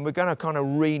 And we're going to kind of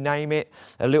rename it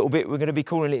a little bit. We're going to be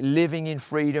calling it Living in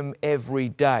Freedom Every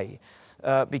Day.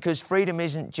 Because freedom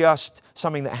isn't just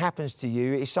something that happens to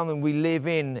you, it's something we live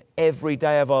in every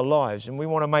day of our lives. And we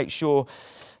want to make sure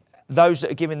those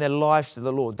that are giving their lives to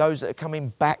the Lord, those that are coming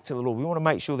back to the Lord, we want to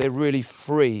make sure they're really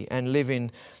free and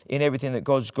living in everything that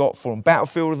God's got for them.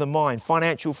 Battlefield of the mind,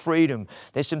 financial freedom.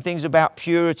 There's some things about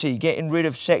purity, getting rid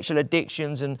of sexual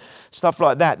addictions and stuff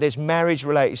like that. There's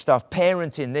marriage-related stuff,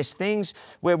 parenting. There's things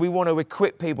where we want to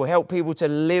equip people, help people to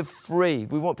live free.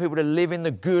 We want people to live in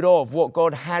the good of what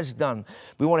God has done.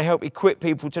 We want to help equip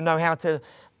people to know how to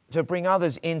bring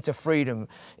others into freedom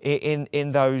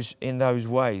in those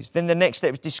ways. Then the next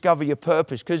step is discover your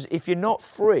purpose. Because if you're not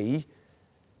free,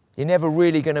 you're never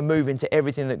really going to move into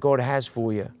everything that God has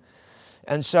for you.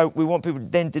 And so we want people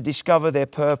then to discover their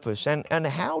purpose. And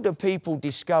how do people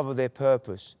discover their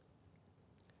purpose?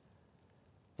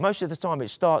 Most of the time it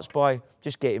starts by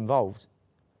just get involved.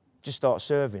 Just start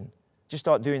serving. Just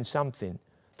start doing something.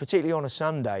 particularly on a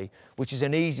Sunday, which is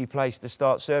an easy place to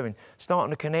start serving, starting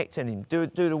to connect to him, do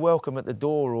the welcome at the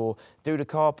door, or do the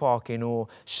car parking, or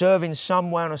serving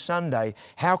somewhere on a Sunday.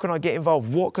 How can I get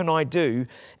involved? What can I do?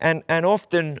 And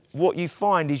often what you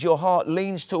find is your heart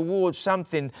leans towards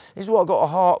something. This is what I've got a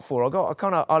heart for.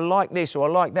 I like this, or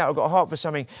I like that. I've got a heart for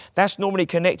something. That's normally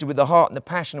connected with the heart and the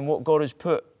passion and what God has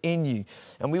put in you.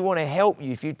 And we want to help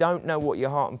you if you don't know what your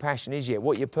heart and passion is yet,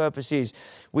 what your purpose is.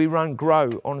 We run Grow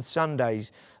on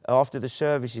Sundays after the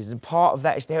services, and part of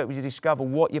that is to help you to discover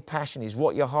what your passion is,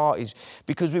 what your heart is,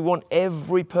 because we want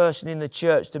every person in the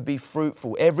church to be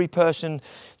fruitful, every person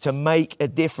to make a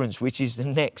difference, which is the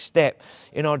next step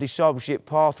in our discipleship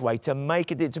pathway,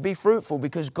 to be fruitful,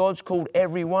 because God's called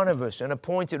every one of us and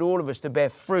appointed all of us to bear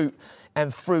fruit,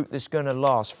 and fruit that's going to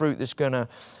last, fruit that's going to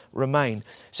remain.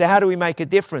 So how do we make a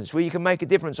difference? Well, you can make a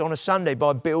difference on a Sunday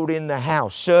by building the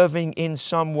house, serving in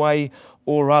some way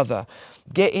or other.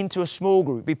 Get into a small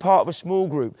group, be part of a small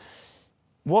group.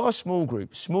 What are small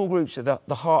groups? Small groups are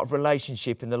the heart of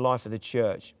relationship in the life of the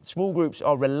church. Small groups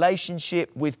are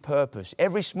relationship with purpose.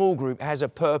 Every small group has a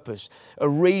purpose, a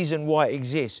reason why it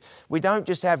exists. We don't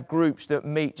just have groups that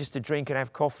meet just to drink and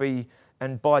have coffee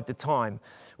and bide the time.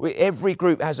 Every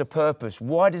group has a purpose.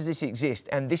 Why does this exist?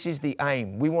 And this is the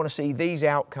aim. We want to see these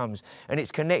outcomes, and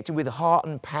it's connected with heart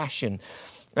and passion.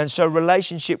 And so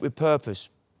relationship with purpose,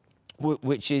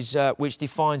 which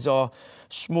defines our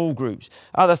small groups.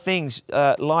 Other things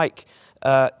like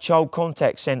Child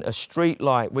Contact Centre, Street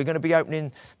Light. We're going to be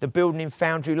opening the building in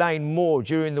Foundry Lane more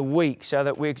during the week, so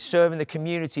that we're serving the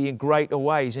community in greater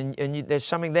ways. And there's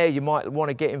something there you might want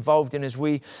to get involved in as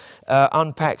we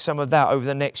unpack some of that over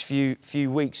the next few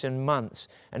weeks and months,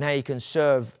 and how you can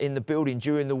serve in the building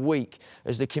during the week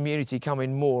as the community come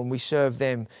in more and we serve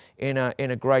them in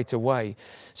a greater way.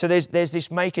 So there's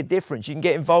this make a difference. You can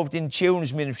get involved in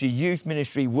children's ministry, youth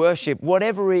ministry, worship,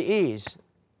 whatever it is.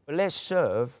 But let's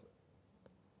serve,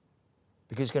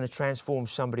 because it's going to transform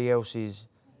somebody else's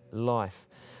life.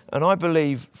 And I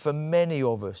believe for many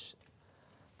of us,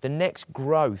 the next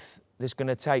growth that's going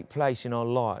to take place in our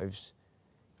lives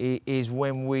is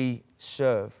when we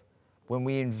serve, when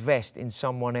we invest in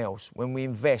someone else, when we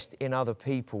invest in other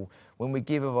people, when we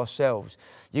give of ourselves.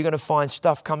 You're going to find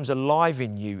stuff comes alive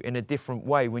in you in a different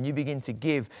way when you begin to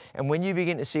give, and when you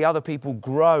begin to see other people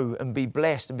grow and be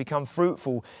blessed and become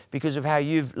fruitful because of how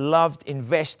you've loved,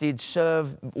 invested,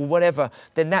 served, or whatever,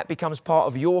 then that becomes part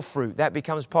of your fruit. That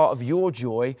becomes part of your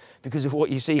joy because of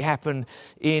what you see happen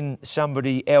in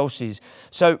somebody else's.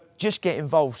 So just get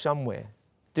involved somewhere.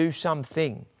 Do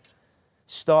something.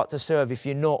 Start to serve if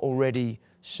you're not already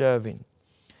serving.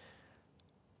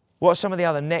 What are some of the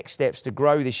other next steps to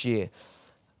grow this year?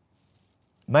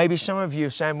 Maybe some of you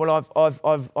are saying, well,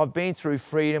 I've been through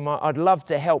freedom. I'd love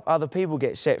to help other people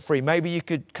get set free. Maybe you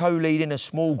could co-lead in a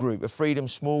small group, a freedom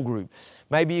small group.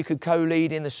 Maybe you could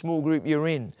co-lead in the small group you're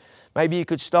in. Maybe you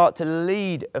could start to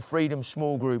lead a freedom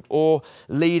small group, or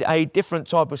lead a different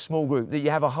type of small group that you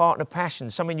have a heart and a passion,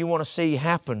 something you want to see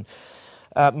happen.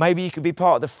 Maybe you could be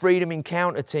part of the Freedom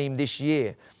Encounter team this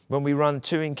year when we run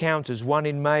 2 encounters, one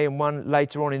in May and one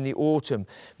later on in the autumn.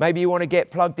 Maybe you want to get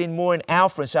plugged in more in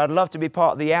Alpha and say, I'd love to be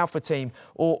part of the Alpha team,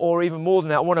 or even more than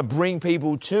that, I want to bring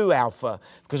people to Alpha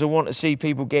because I want to see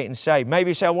people getting saved.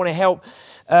 Maybe you say, I want to help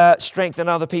strengthen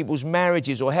other people's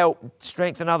marriages, or help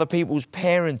strengthen other people's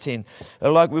parenting,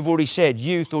 like we've already said,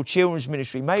 youth or children's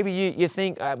ministry. Maybe you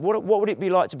think, what would it be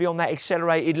like to be on that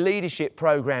accelerated leadership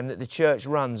program that the church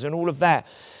runs and all of that?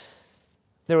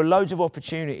 There are loads of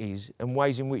opportunities and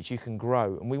ways in which you can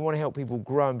grow, and we want to help people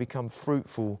grow and become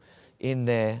fruitful in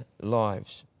their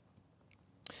lives.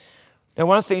 Now,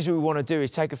 one of the things we want to do is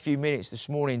take a few minutes this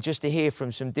morning just to hear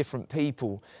from some different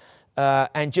people,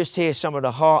 and just hear some of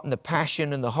the heart and the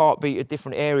passion and the heartbeat of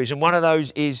different areas. And one of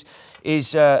those is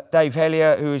Dave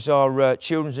Hellier, who is our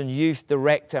children's and youth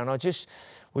director. And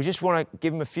we just want to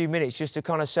give him a few minutes just to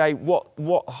kind of say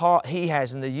what heart he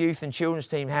has and the youth and children's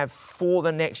team have for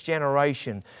the next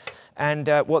generation, and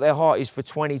what their heart is for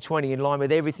 2020, in line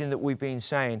with everything that we've been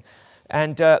saying.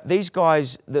 And these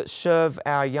guys that serve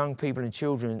our young people and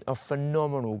children are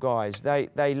phenomenal guys.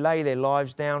 They lay their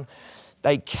lives down.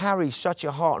 They carry such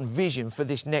a heart and vision for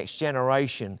this next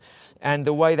generation, and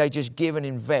the way they just give and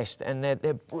invest, and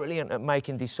they're brilliant at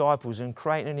making disciples and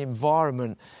creating an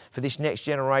environment for this next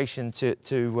generation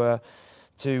to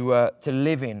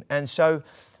live in. And so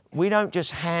we don't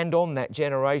just hand on that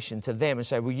generation to them and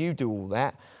say, well, you do all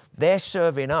that. They're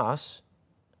serving us,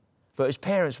 but as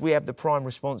parents, we have the prime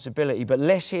responsibility. But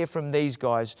let's hear from these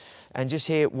guys and just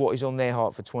hear what is on their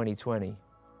heart for 2020.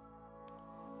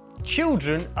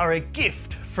 Children are a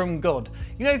gift from God.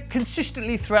 You know,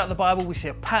 consistently throughout the Bible we see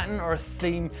a pattern or a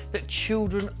theme that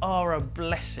children are a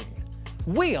blessing.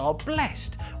 We are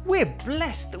blessed. We're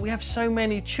blessed that we have so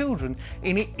many children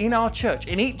in our church.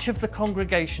 In each of the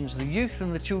congregations, the youth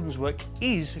and the children's work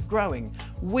is growing.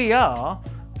 We are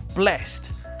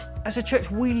blessed. As a church,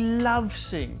 we love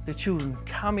seeing the children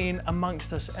come in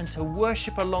amongst us and to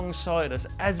worship alongside us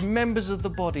as members of the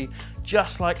body,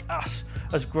 just like us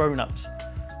as grown-ups.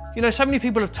 You know, so many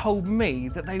people have told me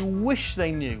that they wish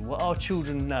they knew what our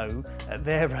children know at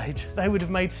their age. They would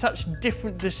have made such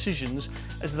different decisions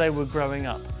as they were growing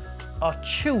up. Our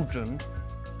children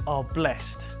are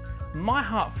blessed. My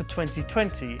heart for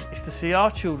 2020 is to see our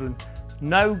children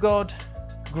know God,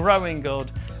 grow in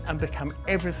God, and become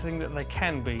everything that they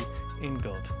can be in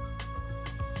God.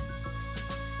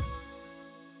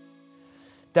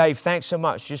 Dave, thanks so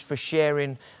much just for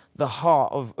sharing the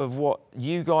heart of what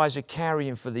you guys are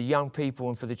carrying for the young people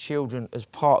and for the children as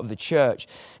part of the church,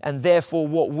 and therefore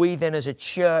what we then as a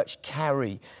church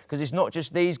carry, because it's not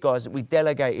just these guys that we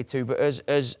delegated to, but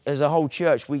as a whole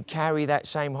church we carry that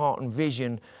same heart and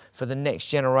vision for the next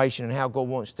generation and how God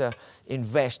wants to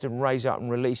invest and raise up and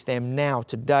release them now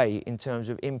today in terms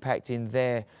of impacting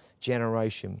their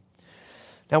generation.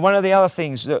 Now, one of the other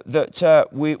things that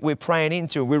we're praying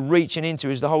into, we're reaching into,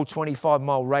 is the whole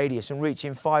 25-mile radius and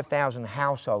reaching 5,000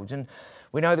 households. And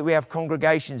we know that we have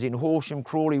congregations in Horsham,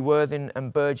 Crawley, Worthing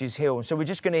and Burgess Hill. And so we're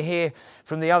just going to hear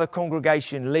from the other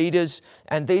congregation leaders.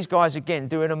 And these guys, again,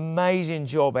 do an amazing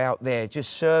job out there,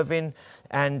 just serving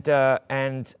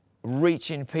and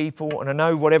reaching people. And I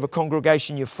know whatever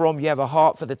congregation you're from, you have a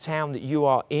heart for the town that you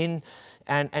are in.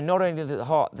 And not only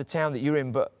the town that you're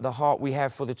in, but the heart we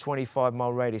have for the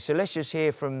 25-mile radius. So let's just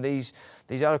hear from these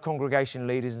other congregation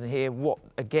leaders and hear what,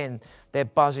 again, they're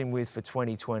buzzing with for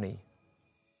 2020.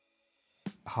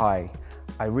 Hi,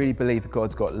 I really believe that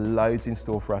God's got loads in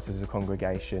store for us as a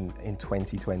congregation in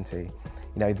 2020. You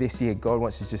know, this year God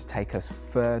wants to just take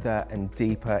us further and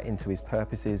deeper into His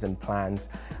purposes and plans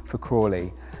for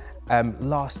Crawley.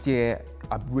 Last year,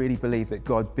 I really believe that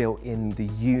God built in the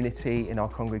unity in our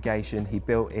congregation. He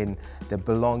built in the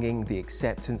belonging, the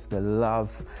acceptance, the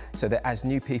love, so that as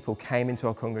new people came into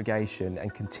our congregation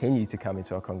and continue to come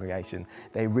into our congregation,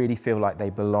 they really feel like they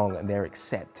belong and they're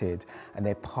accepted and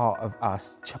they're part of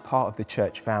us, part of the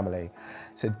church family.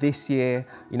 So this year,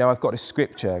 you know, I've got a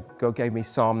scripture. God gave me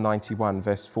Psalm 91,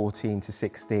 verse 14 to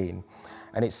 16.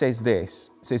 And it says this,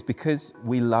 it says, because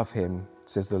we love Him,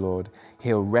 says the Lord,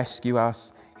 He'll rescue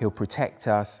us, He'll protect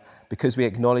us. Because we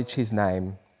acknowledge His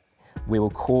name, we will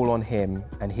call on Him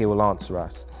and He will answer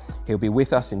us. He'll be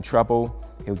with us in trouble.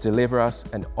 He'll deliver us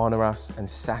and honor us and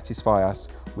satisfy us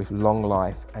with long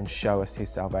life and show us His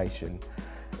salvation.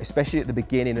 Especially at the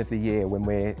beginning of the year when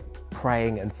we're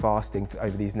praying and fasting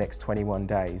over these next 21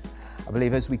 days. I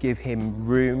believe as we give Him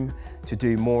room to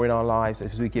do more in our lives,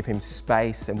 as we give Him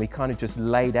space and we kind of just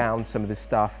lay down some of the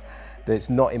stuff that's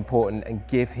not important and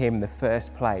give Him the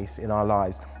first place in our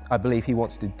lives, I believe He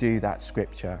wants to do that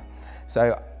scripture.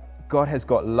 So God has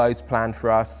got loads planned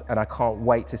for us and I can't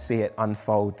wait to see it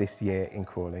unfold this year in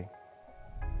Crawley.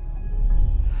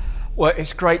 Well,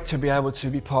 it's great to be able to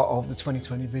be part of the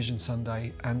 2020 Vision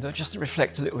Sunday, and just to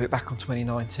reflect a little bit back on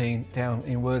 2019 down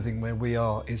in Worthing where we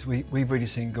are, is we've really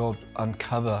seen God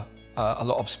uncover a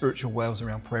lot of spiritual wells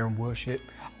around prayer and worship,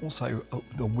 also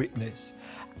the witness.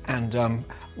 And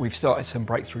we've started some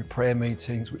breakthrough prayer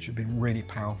meetings which have been really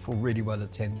powerful, really well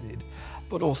attended,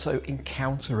 but also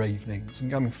encounter evenings.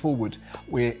 And going forward,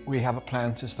 we have a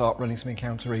plan to start running some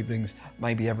encounter evenings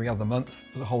maybe every other month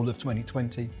for the whole of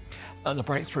 2020. And the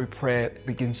breakthrough prayer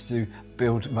begins to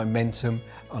build momentum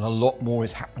and a lot more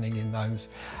is happening in those.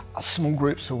 Our small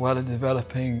groups are well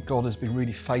developing. God has been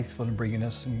really faithful in bringing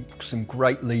us some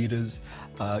great leaders,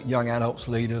 young adults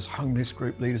leaders, homeless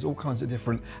group leaders, all kinds of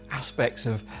different aspects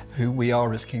of who we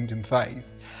are as Kingdom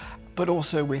Faith. But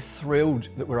also we're thrilled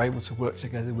that we're able to work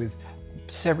together with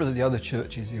several of the other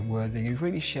churches in Worthing who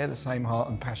really share the same heart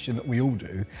and passion that we all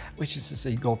do, which is to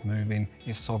see God move in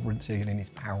His sovereignty and in His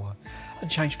power and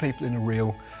change people in a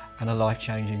real and a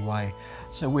life-changing way.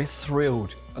 So we're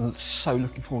thrilled and so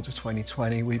looking forward to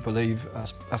 2020. We believe,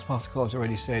 as Pastor Clive's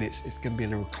already said, it's going to be a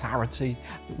little clarity,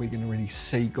 that we're going to really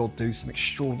see God do some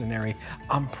extraordinary,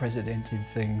 unprecedented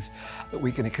things, that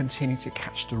we're going to continue to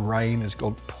catch the rain as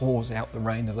God pours out the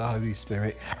rain of the Holy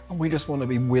Spirit. And we just want to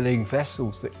be willing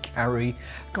vessels that carry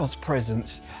God's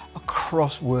presence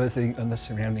across Worthing and the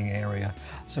surrounding area.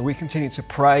 So we continue to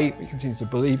pray, we continue to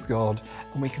believe God,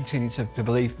 and we continue to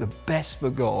believe the best for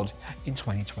God in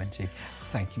 2020.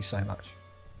 Thank you so much.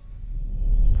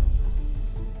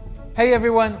 Hey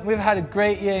everyone, we've had a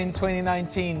great year in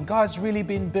 2019. God's really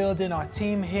been building our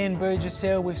team here in Burgess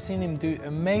Hill. We've seen Him do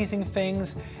amazing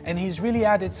things, and He's really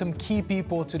added some key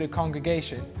people to the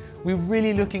congregation. We're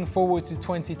really looking forward to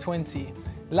 2020.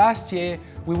 Last year,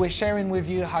 we were sharing with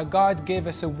you how God gave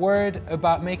us a word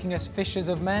about making us fishers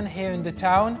of men here in the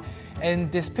town,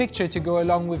 and this picture to go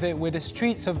along with it, where the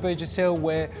streets of Burgess Hill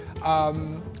were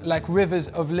like rivers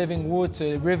of living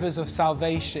water, rivers of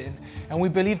salvation. And we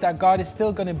believe that God is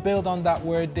still going to build on that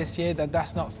word this year,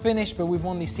 that's not finished, but we've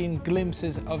only seen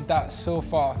glimpses of that so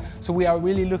far. So we are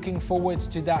really looking forward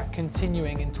to that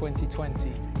continuing in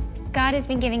 2020. God has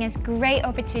been giving us great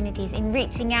opportunities in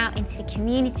reaching out into the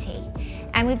community.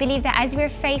 And we believe that as we're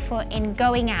faithful in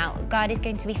going out, God is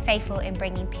going to be faithful in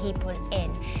bringing people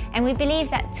in. And we believe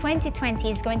that 2020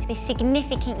 is going to be a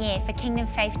significant year for Kingdom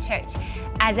Faith Church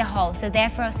as a whole, so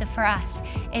therefore also for us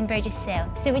in Burgess Hill.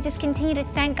 So we just continue to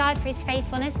thank God for His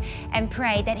faithfulness and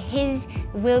pray that His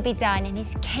will be done and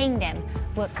His kingdom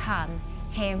will come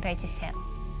here in Burgess Hill.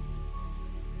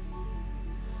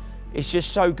 It's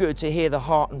just so good to hear the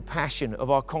heart and passion of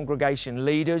our congregation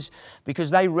leaders,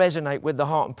 because they resonate with the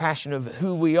heart and passion of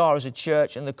who we are as a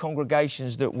church and the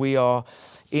congregations that we are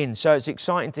in. So it's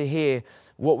exciting to hear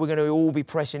what we're going to all be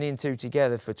pressing into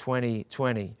together for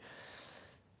 2020.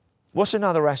 What's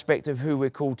another aspect of who we're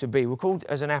called to be? We're called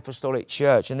as an apostolic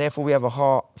church, and therefore we have a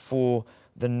heart for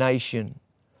the nation.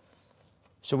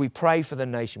 So we pray for the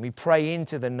nation, we pray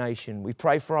into the nation, we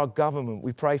pray for our government,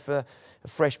 we pray for a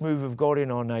fresh move of God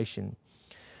in our nation.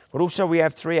 But also we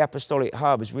have 3 apostolic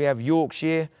hubs. We have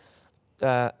Yorkshire,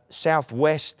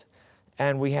 Southwest,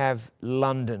 and we have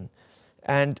London.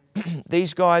 And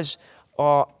these guys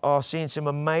are seeing some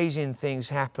amazing things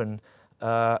happen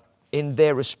in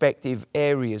their respective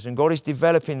areas. And God is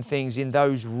developing things in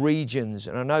those regions.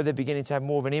 And I know they're beginning to have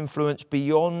more of an influence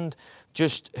beyond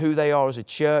just who they are as a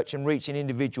church and reaching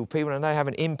individual people. And they have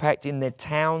an impact in their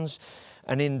towns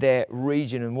and in their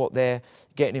region and what they're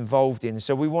getting involved in.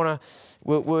 So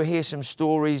we'll hear some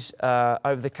stories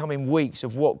over the coming weeks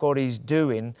of what God is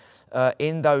doing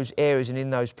in those areas and in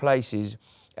those places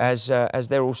as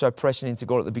they're also pressing into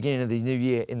God at the beginning of the new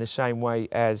year in the same way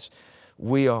as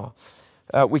we are.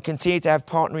 We continue to have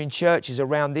partnering churches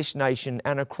around this nation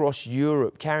and across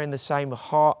Europe, carrying the same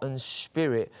heart and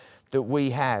spirit that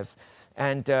we have.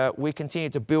 And we continue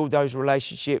to build those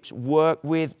relationships, work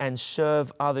with and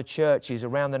serve other churches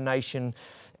around the nation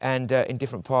and in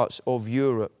different parts of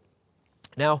Europe.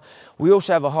 Now, we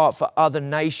also have a heart for other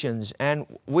nations, and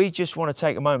we just want to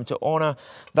take a moment to honour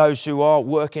those who are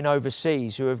working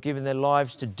overseas, who have given their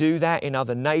lives to do that in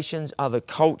other nations, other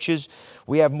cultures.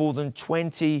 We have more than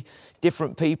 20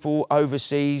 different people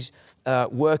overseas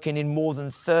working in more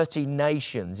than 30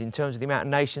 nations in terms of the amount of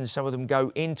nations some of them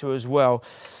go into as well.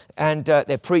 And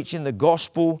they're preaching the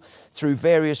gospel through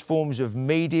various forms of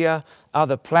media,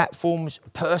 other platforms,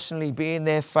 personally being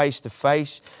there face to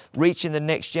face, reaching the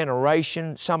next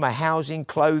generation. Some are housing,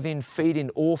 clothing, feeding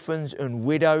orphans and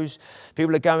widows.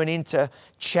 People are going into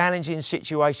challenging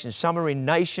situations. Some are in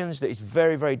nations that it's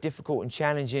very, very difficult and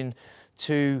challenging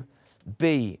to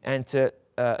be and to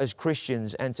as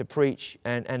Christians and to preach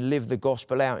and live the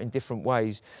gospel out in different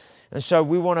ways. And so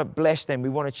we want to bless them. We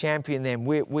want to champion them.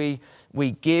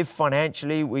 We give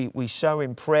financially. We sow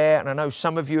in prayer. And I know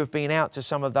some of you have been out to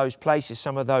some of those places,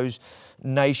 some of those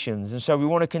nations. And so we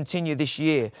want to continue this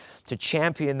year to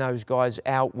champion those guys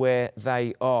out where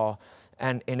they are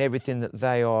and in everything that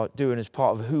they are doing as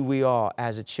part of who we are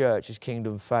as a church, as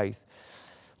Kingdom Faith.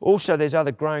 Also, there's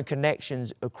other growing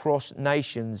connections across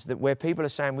nations where people are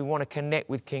saying we want to connect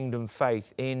with Kingdom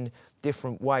Faith in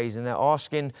different ways. And they're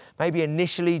asking, maybe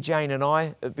initially Jane and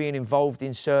I are being involved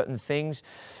in certain things,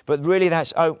 but really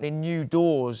that's opening new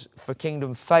doors for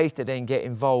Kingdom Faith to then get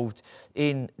involved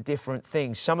in different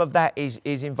things. Some of that is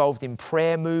involved in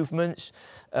prayer movements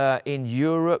in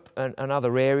Europe and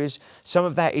other areas. Some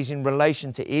of that is in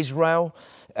relation to Israel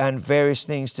and various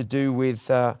things to do with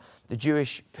the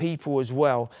Jewish people as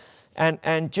well.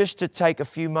 And just to take a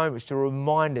few moments to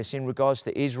remind us in regards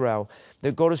to Israel,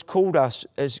 that God has called us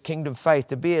as Kingdom Faith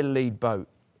to be a lead boat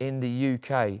in the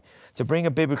UK, to bring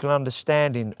a biblical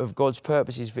understanding of God's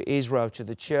purposes for Israel to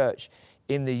the church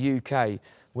in the UK.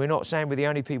 We're not saying we're the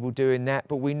only people doing that,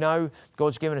 but we know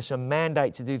God's given us a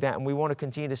mandate to do that, and we want to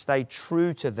continue to stay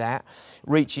true to that,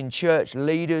 reaching church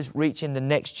leaders, reaching the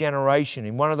next generation.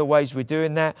 And one of the ways we're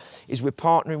doing that is we're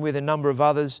partnering with a number of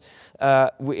others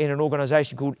in an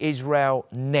organisation called Israel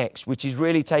Next, which is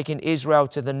really taking Israel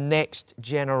to the next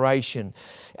generation.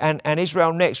 And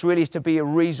Israel Next really is to be a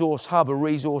resource hub, a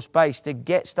resource base, to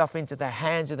get stuff into the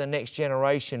hands of the next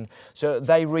generation so that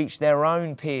they reach their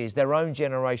own peers, their own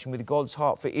generation with God's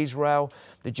heart for Israel,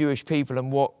 the Jewish people,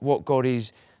 and what God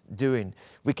is doing.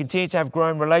 We continue to have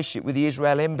growing relationship with the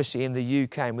Israel Embassy in the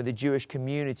UK and with the Jewish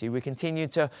community. We continue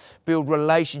to build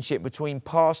relationship between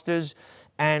pastors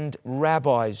and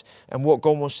rabbis and what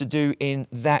God wants to do in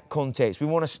that context. We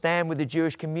want to stand with the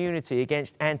Jewish community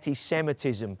against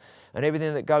anti-Semitism and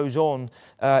everything that goes on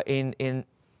in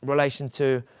relation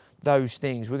to those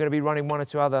things. We're going to be running one or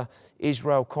two other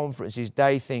Israel conferences,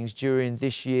 day things during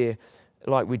this year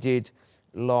like we did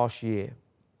last year.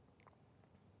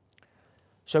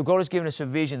 So God has given us a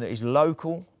vision that is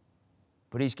local,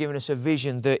 but He's given us a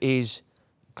vision that is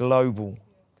global.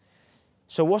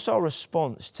 So what's our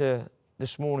response to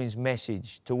this morning's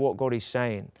message, to what God is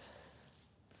saying?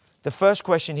 The first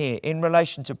question here, in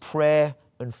relation to prayer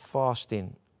and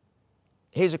fasting.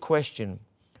 Here's a question.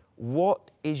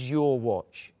 What is your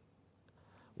watch?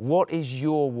 What is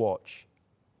your watch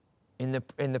in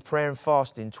the prayer and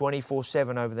fasting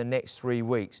 24/7 over the next 3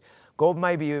 weeks? God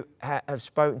maybe have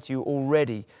spoken to you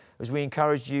already as we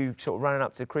encourage you sort of running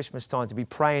up to Christmas time to be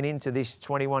praying into this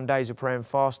 21 days of prayer and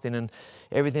fasting and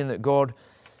everything that God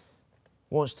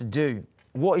wants to do.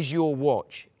 What is your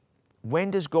watch? When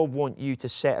does God want you to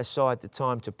set aside the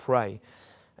time to pray?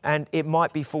 And it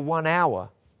might be for 1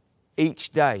 hour each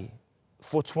day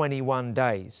for 21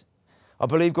 days. I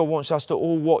believe God wants us to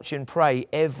all watch and pray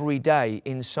every day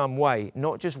in some way,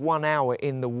 not just 1 hour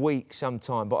in the week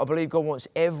sometime, but I believe God wants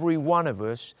every one of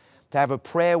us to have a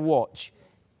prayer watch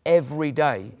every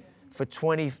day for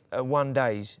 21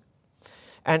 days.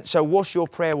 And so what's your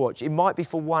prayer watch? It might be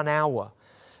for 1 hour.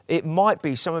 It might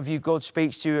be, some of you, God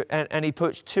speaks to you and He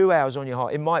puts 2 hours on your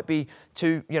heart. It might be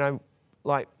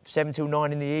like 7 till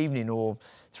 9 in the evening, or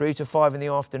 3 to 5 in the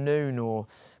afternoon, or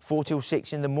 4 till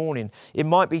 6 in the morning. It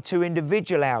might be 2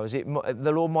 individual hours.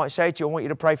 The Lord might say to you, I want you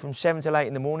to pray from 7 till 8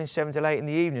 in the morning, 7 till 8 in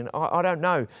the evening. I don't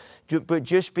know. But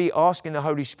just be asking the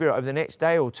Holy Spirit over the next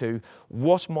day or two,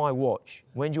 what's my watch?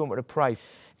 When do you want me to pray?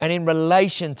 And in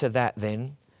relation to that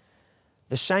then,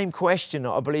 the same question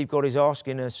that I believe God is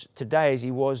asking us today as He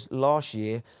was last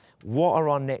year, what are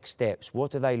our next steps?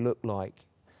 What do they look like?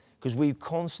 Because we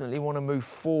constantly want to move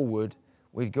forward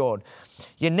with God.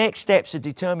 Your next steps are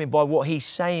determined by what He's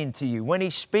saying to you. When He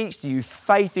speaks to you,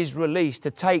 faith is released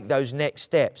to take those next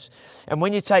steps. And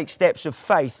when you take steps of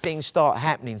faith, things start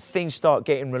happening. Things start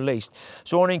getting released.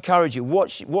 So I want to encourage you,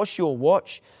 what's your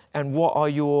watch and what are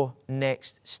your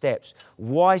next steps?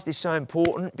 Why is this so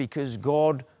important? Because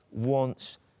God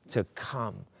wants to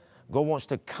come. God wants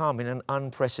to come in an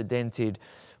unprecedented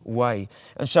way.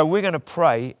 And so we're going to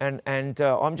pray, and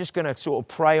I'm just going to sort of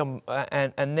pray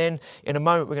and then in a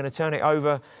moment we're going to turn it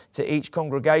over to each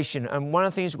congregation. And one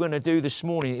of the things we're going to do this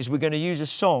morning is we're going to use a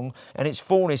song, and it's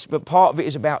fullness, but part of it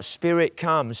is about Spirit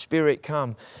come, Spirit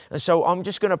come. And so I'm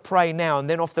just going to pray now, and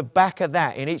then off the back of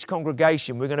that, in each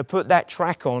congregation, we're going to put that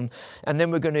track on, and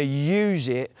then we're going to use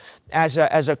it as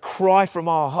a cry from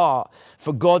our heart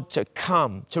for God to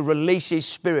come, to release His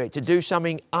Spirit, to do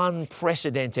something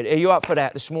unprecedented. Are you up for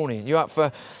that this morning? You up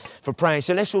for praying?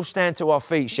 So let's all stand to our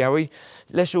feet, shall we?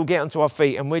 Let's all get onto our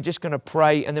feet, and we're just going to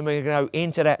pray, and then we're going to go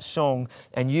into that song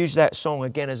and use that song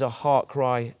again as a heart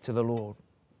cry to the Lord.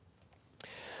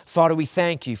 Father, we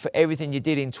thank You for everything You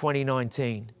did in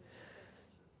 2019.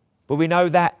 But we know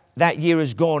that year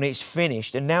is gone, it's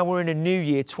finished, and now we're in a new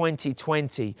year,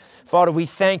 2020. Father, we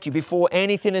thank You before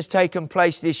anything has taken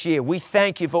place this year. We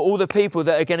thank You for all the people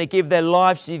that are going to give their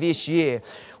lives to You this year.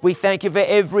 We thank You for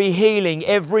every healing,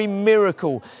 every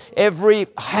miracle, every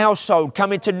household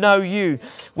coming to know You.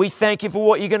 We thank You for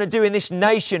what You're going to do in this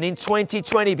nation in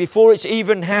 2020 before it's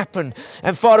even happened.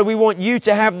 And Father, we want You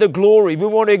to have the glory. We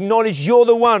want to acknowledge You're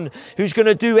the one who's going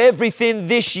to do everything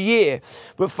this year.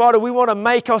 But Father, we want to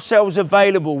make ourselves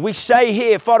available. We say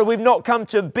here, Father, we've not come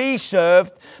to be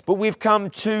served, but we've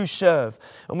come to serve.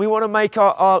 And we want to make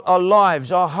our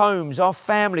lives, our homes, our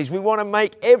families, we want to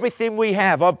make everything we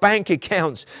have, our bank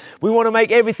accounts, we want to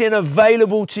make everything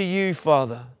available to You,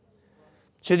 Father,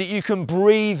 so that You can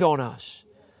breathe on us.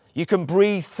 You can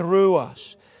breathe through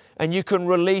us. And You can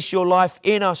release Your life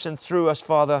in us and through us,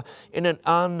 Father, in an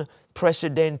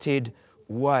unprecedented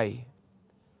way.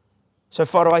 So,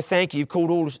 Father, I thank You.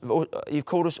 You've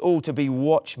called us all to be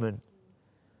watchmen.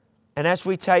 And as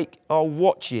we take our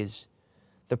watches,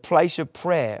 the place of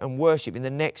prayer and worship in the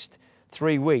next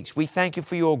 3 weeks, we thank You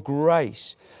for Your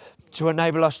grace. to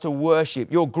enable us to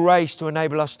worship, your grace to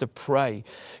enable us to pray,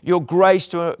 your grace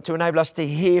to enable us to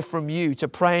hear from you, to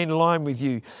pray in line with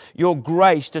you, your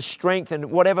grace to strengthen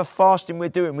whatever fasting we're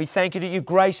doing. We thank you that you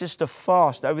grace us to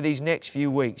fast over these next few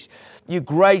weeks. You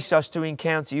grace us to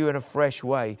encounter you in a fresh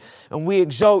way. And we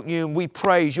exalt you and we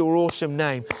praise your awesome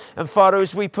name. And Father,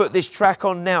 as we put this track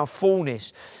on now,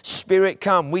 Fullness, Spirit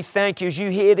come, we thank you as you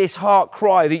hear this heart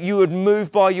cry that you would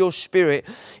move by your Spirit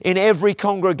in every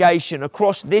congregation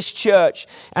across this church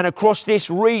and across this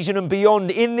region and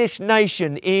beyond in this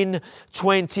nation in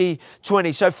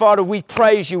 2020. So Father, we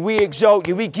praise you, we exalt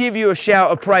you, we give you a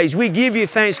shout of praise, we give you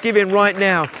thanksgiving right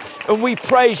now, and we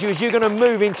praise you as you're going to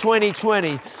move in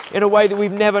 2020 in a way that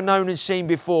we've never known and seen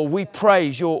before. We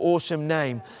praise your awesome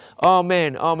name.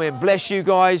 Amen. Amen. Bless you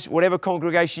guys, whatever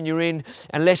congregation you're in,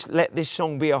 and let's let this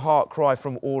song be a heart cry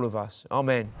from all of us.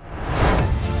 Amen.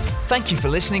 Thank you for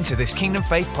listening to this Kingdom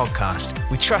Faith podcast.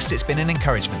 We trust it's been an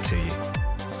encouragement to you.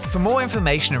 For more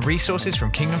information and resources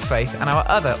from Kingdom Faith and our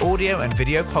other audio and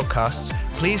video podcasts,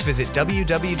 please visit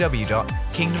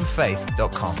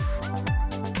www.kingdomfaith.com.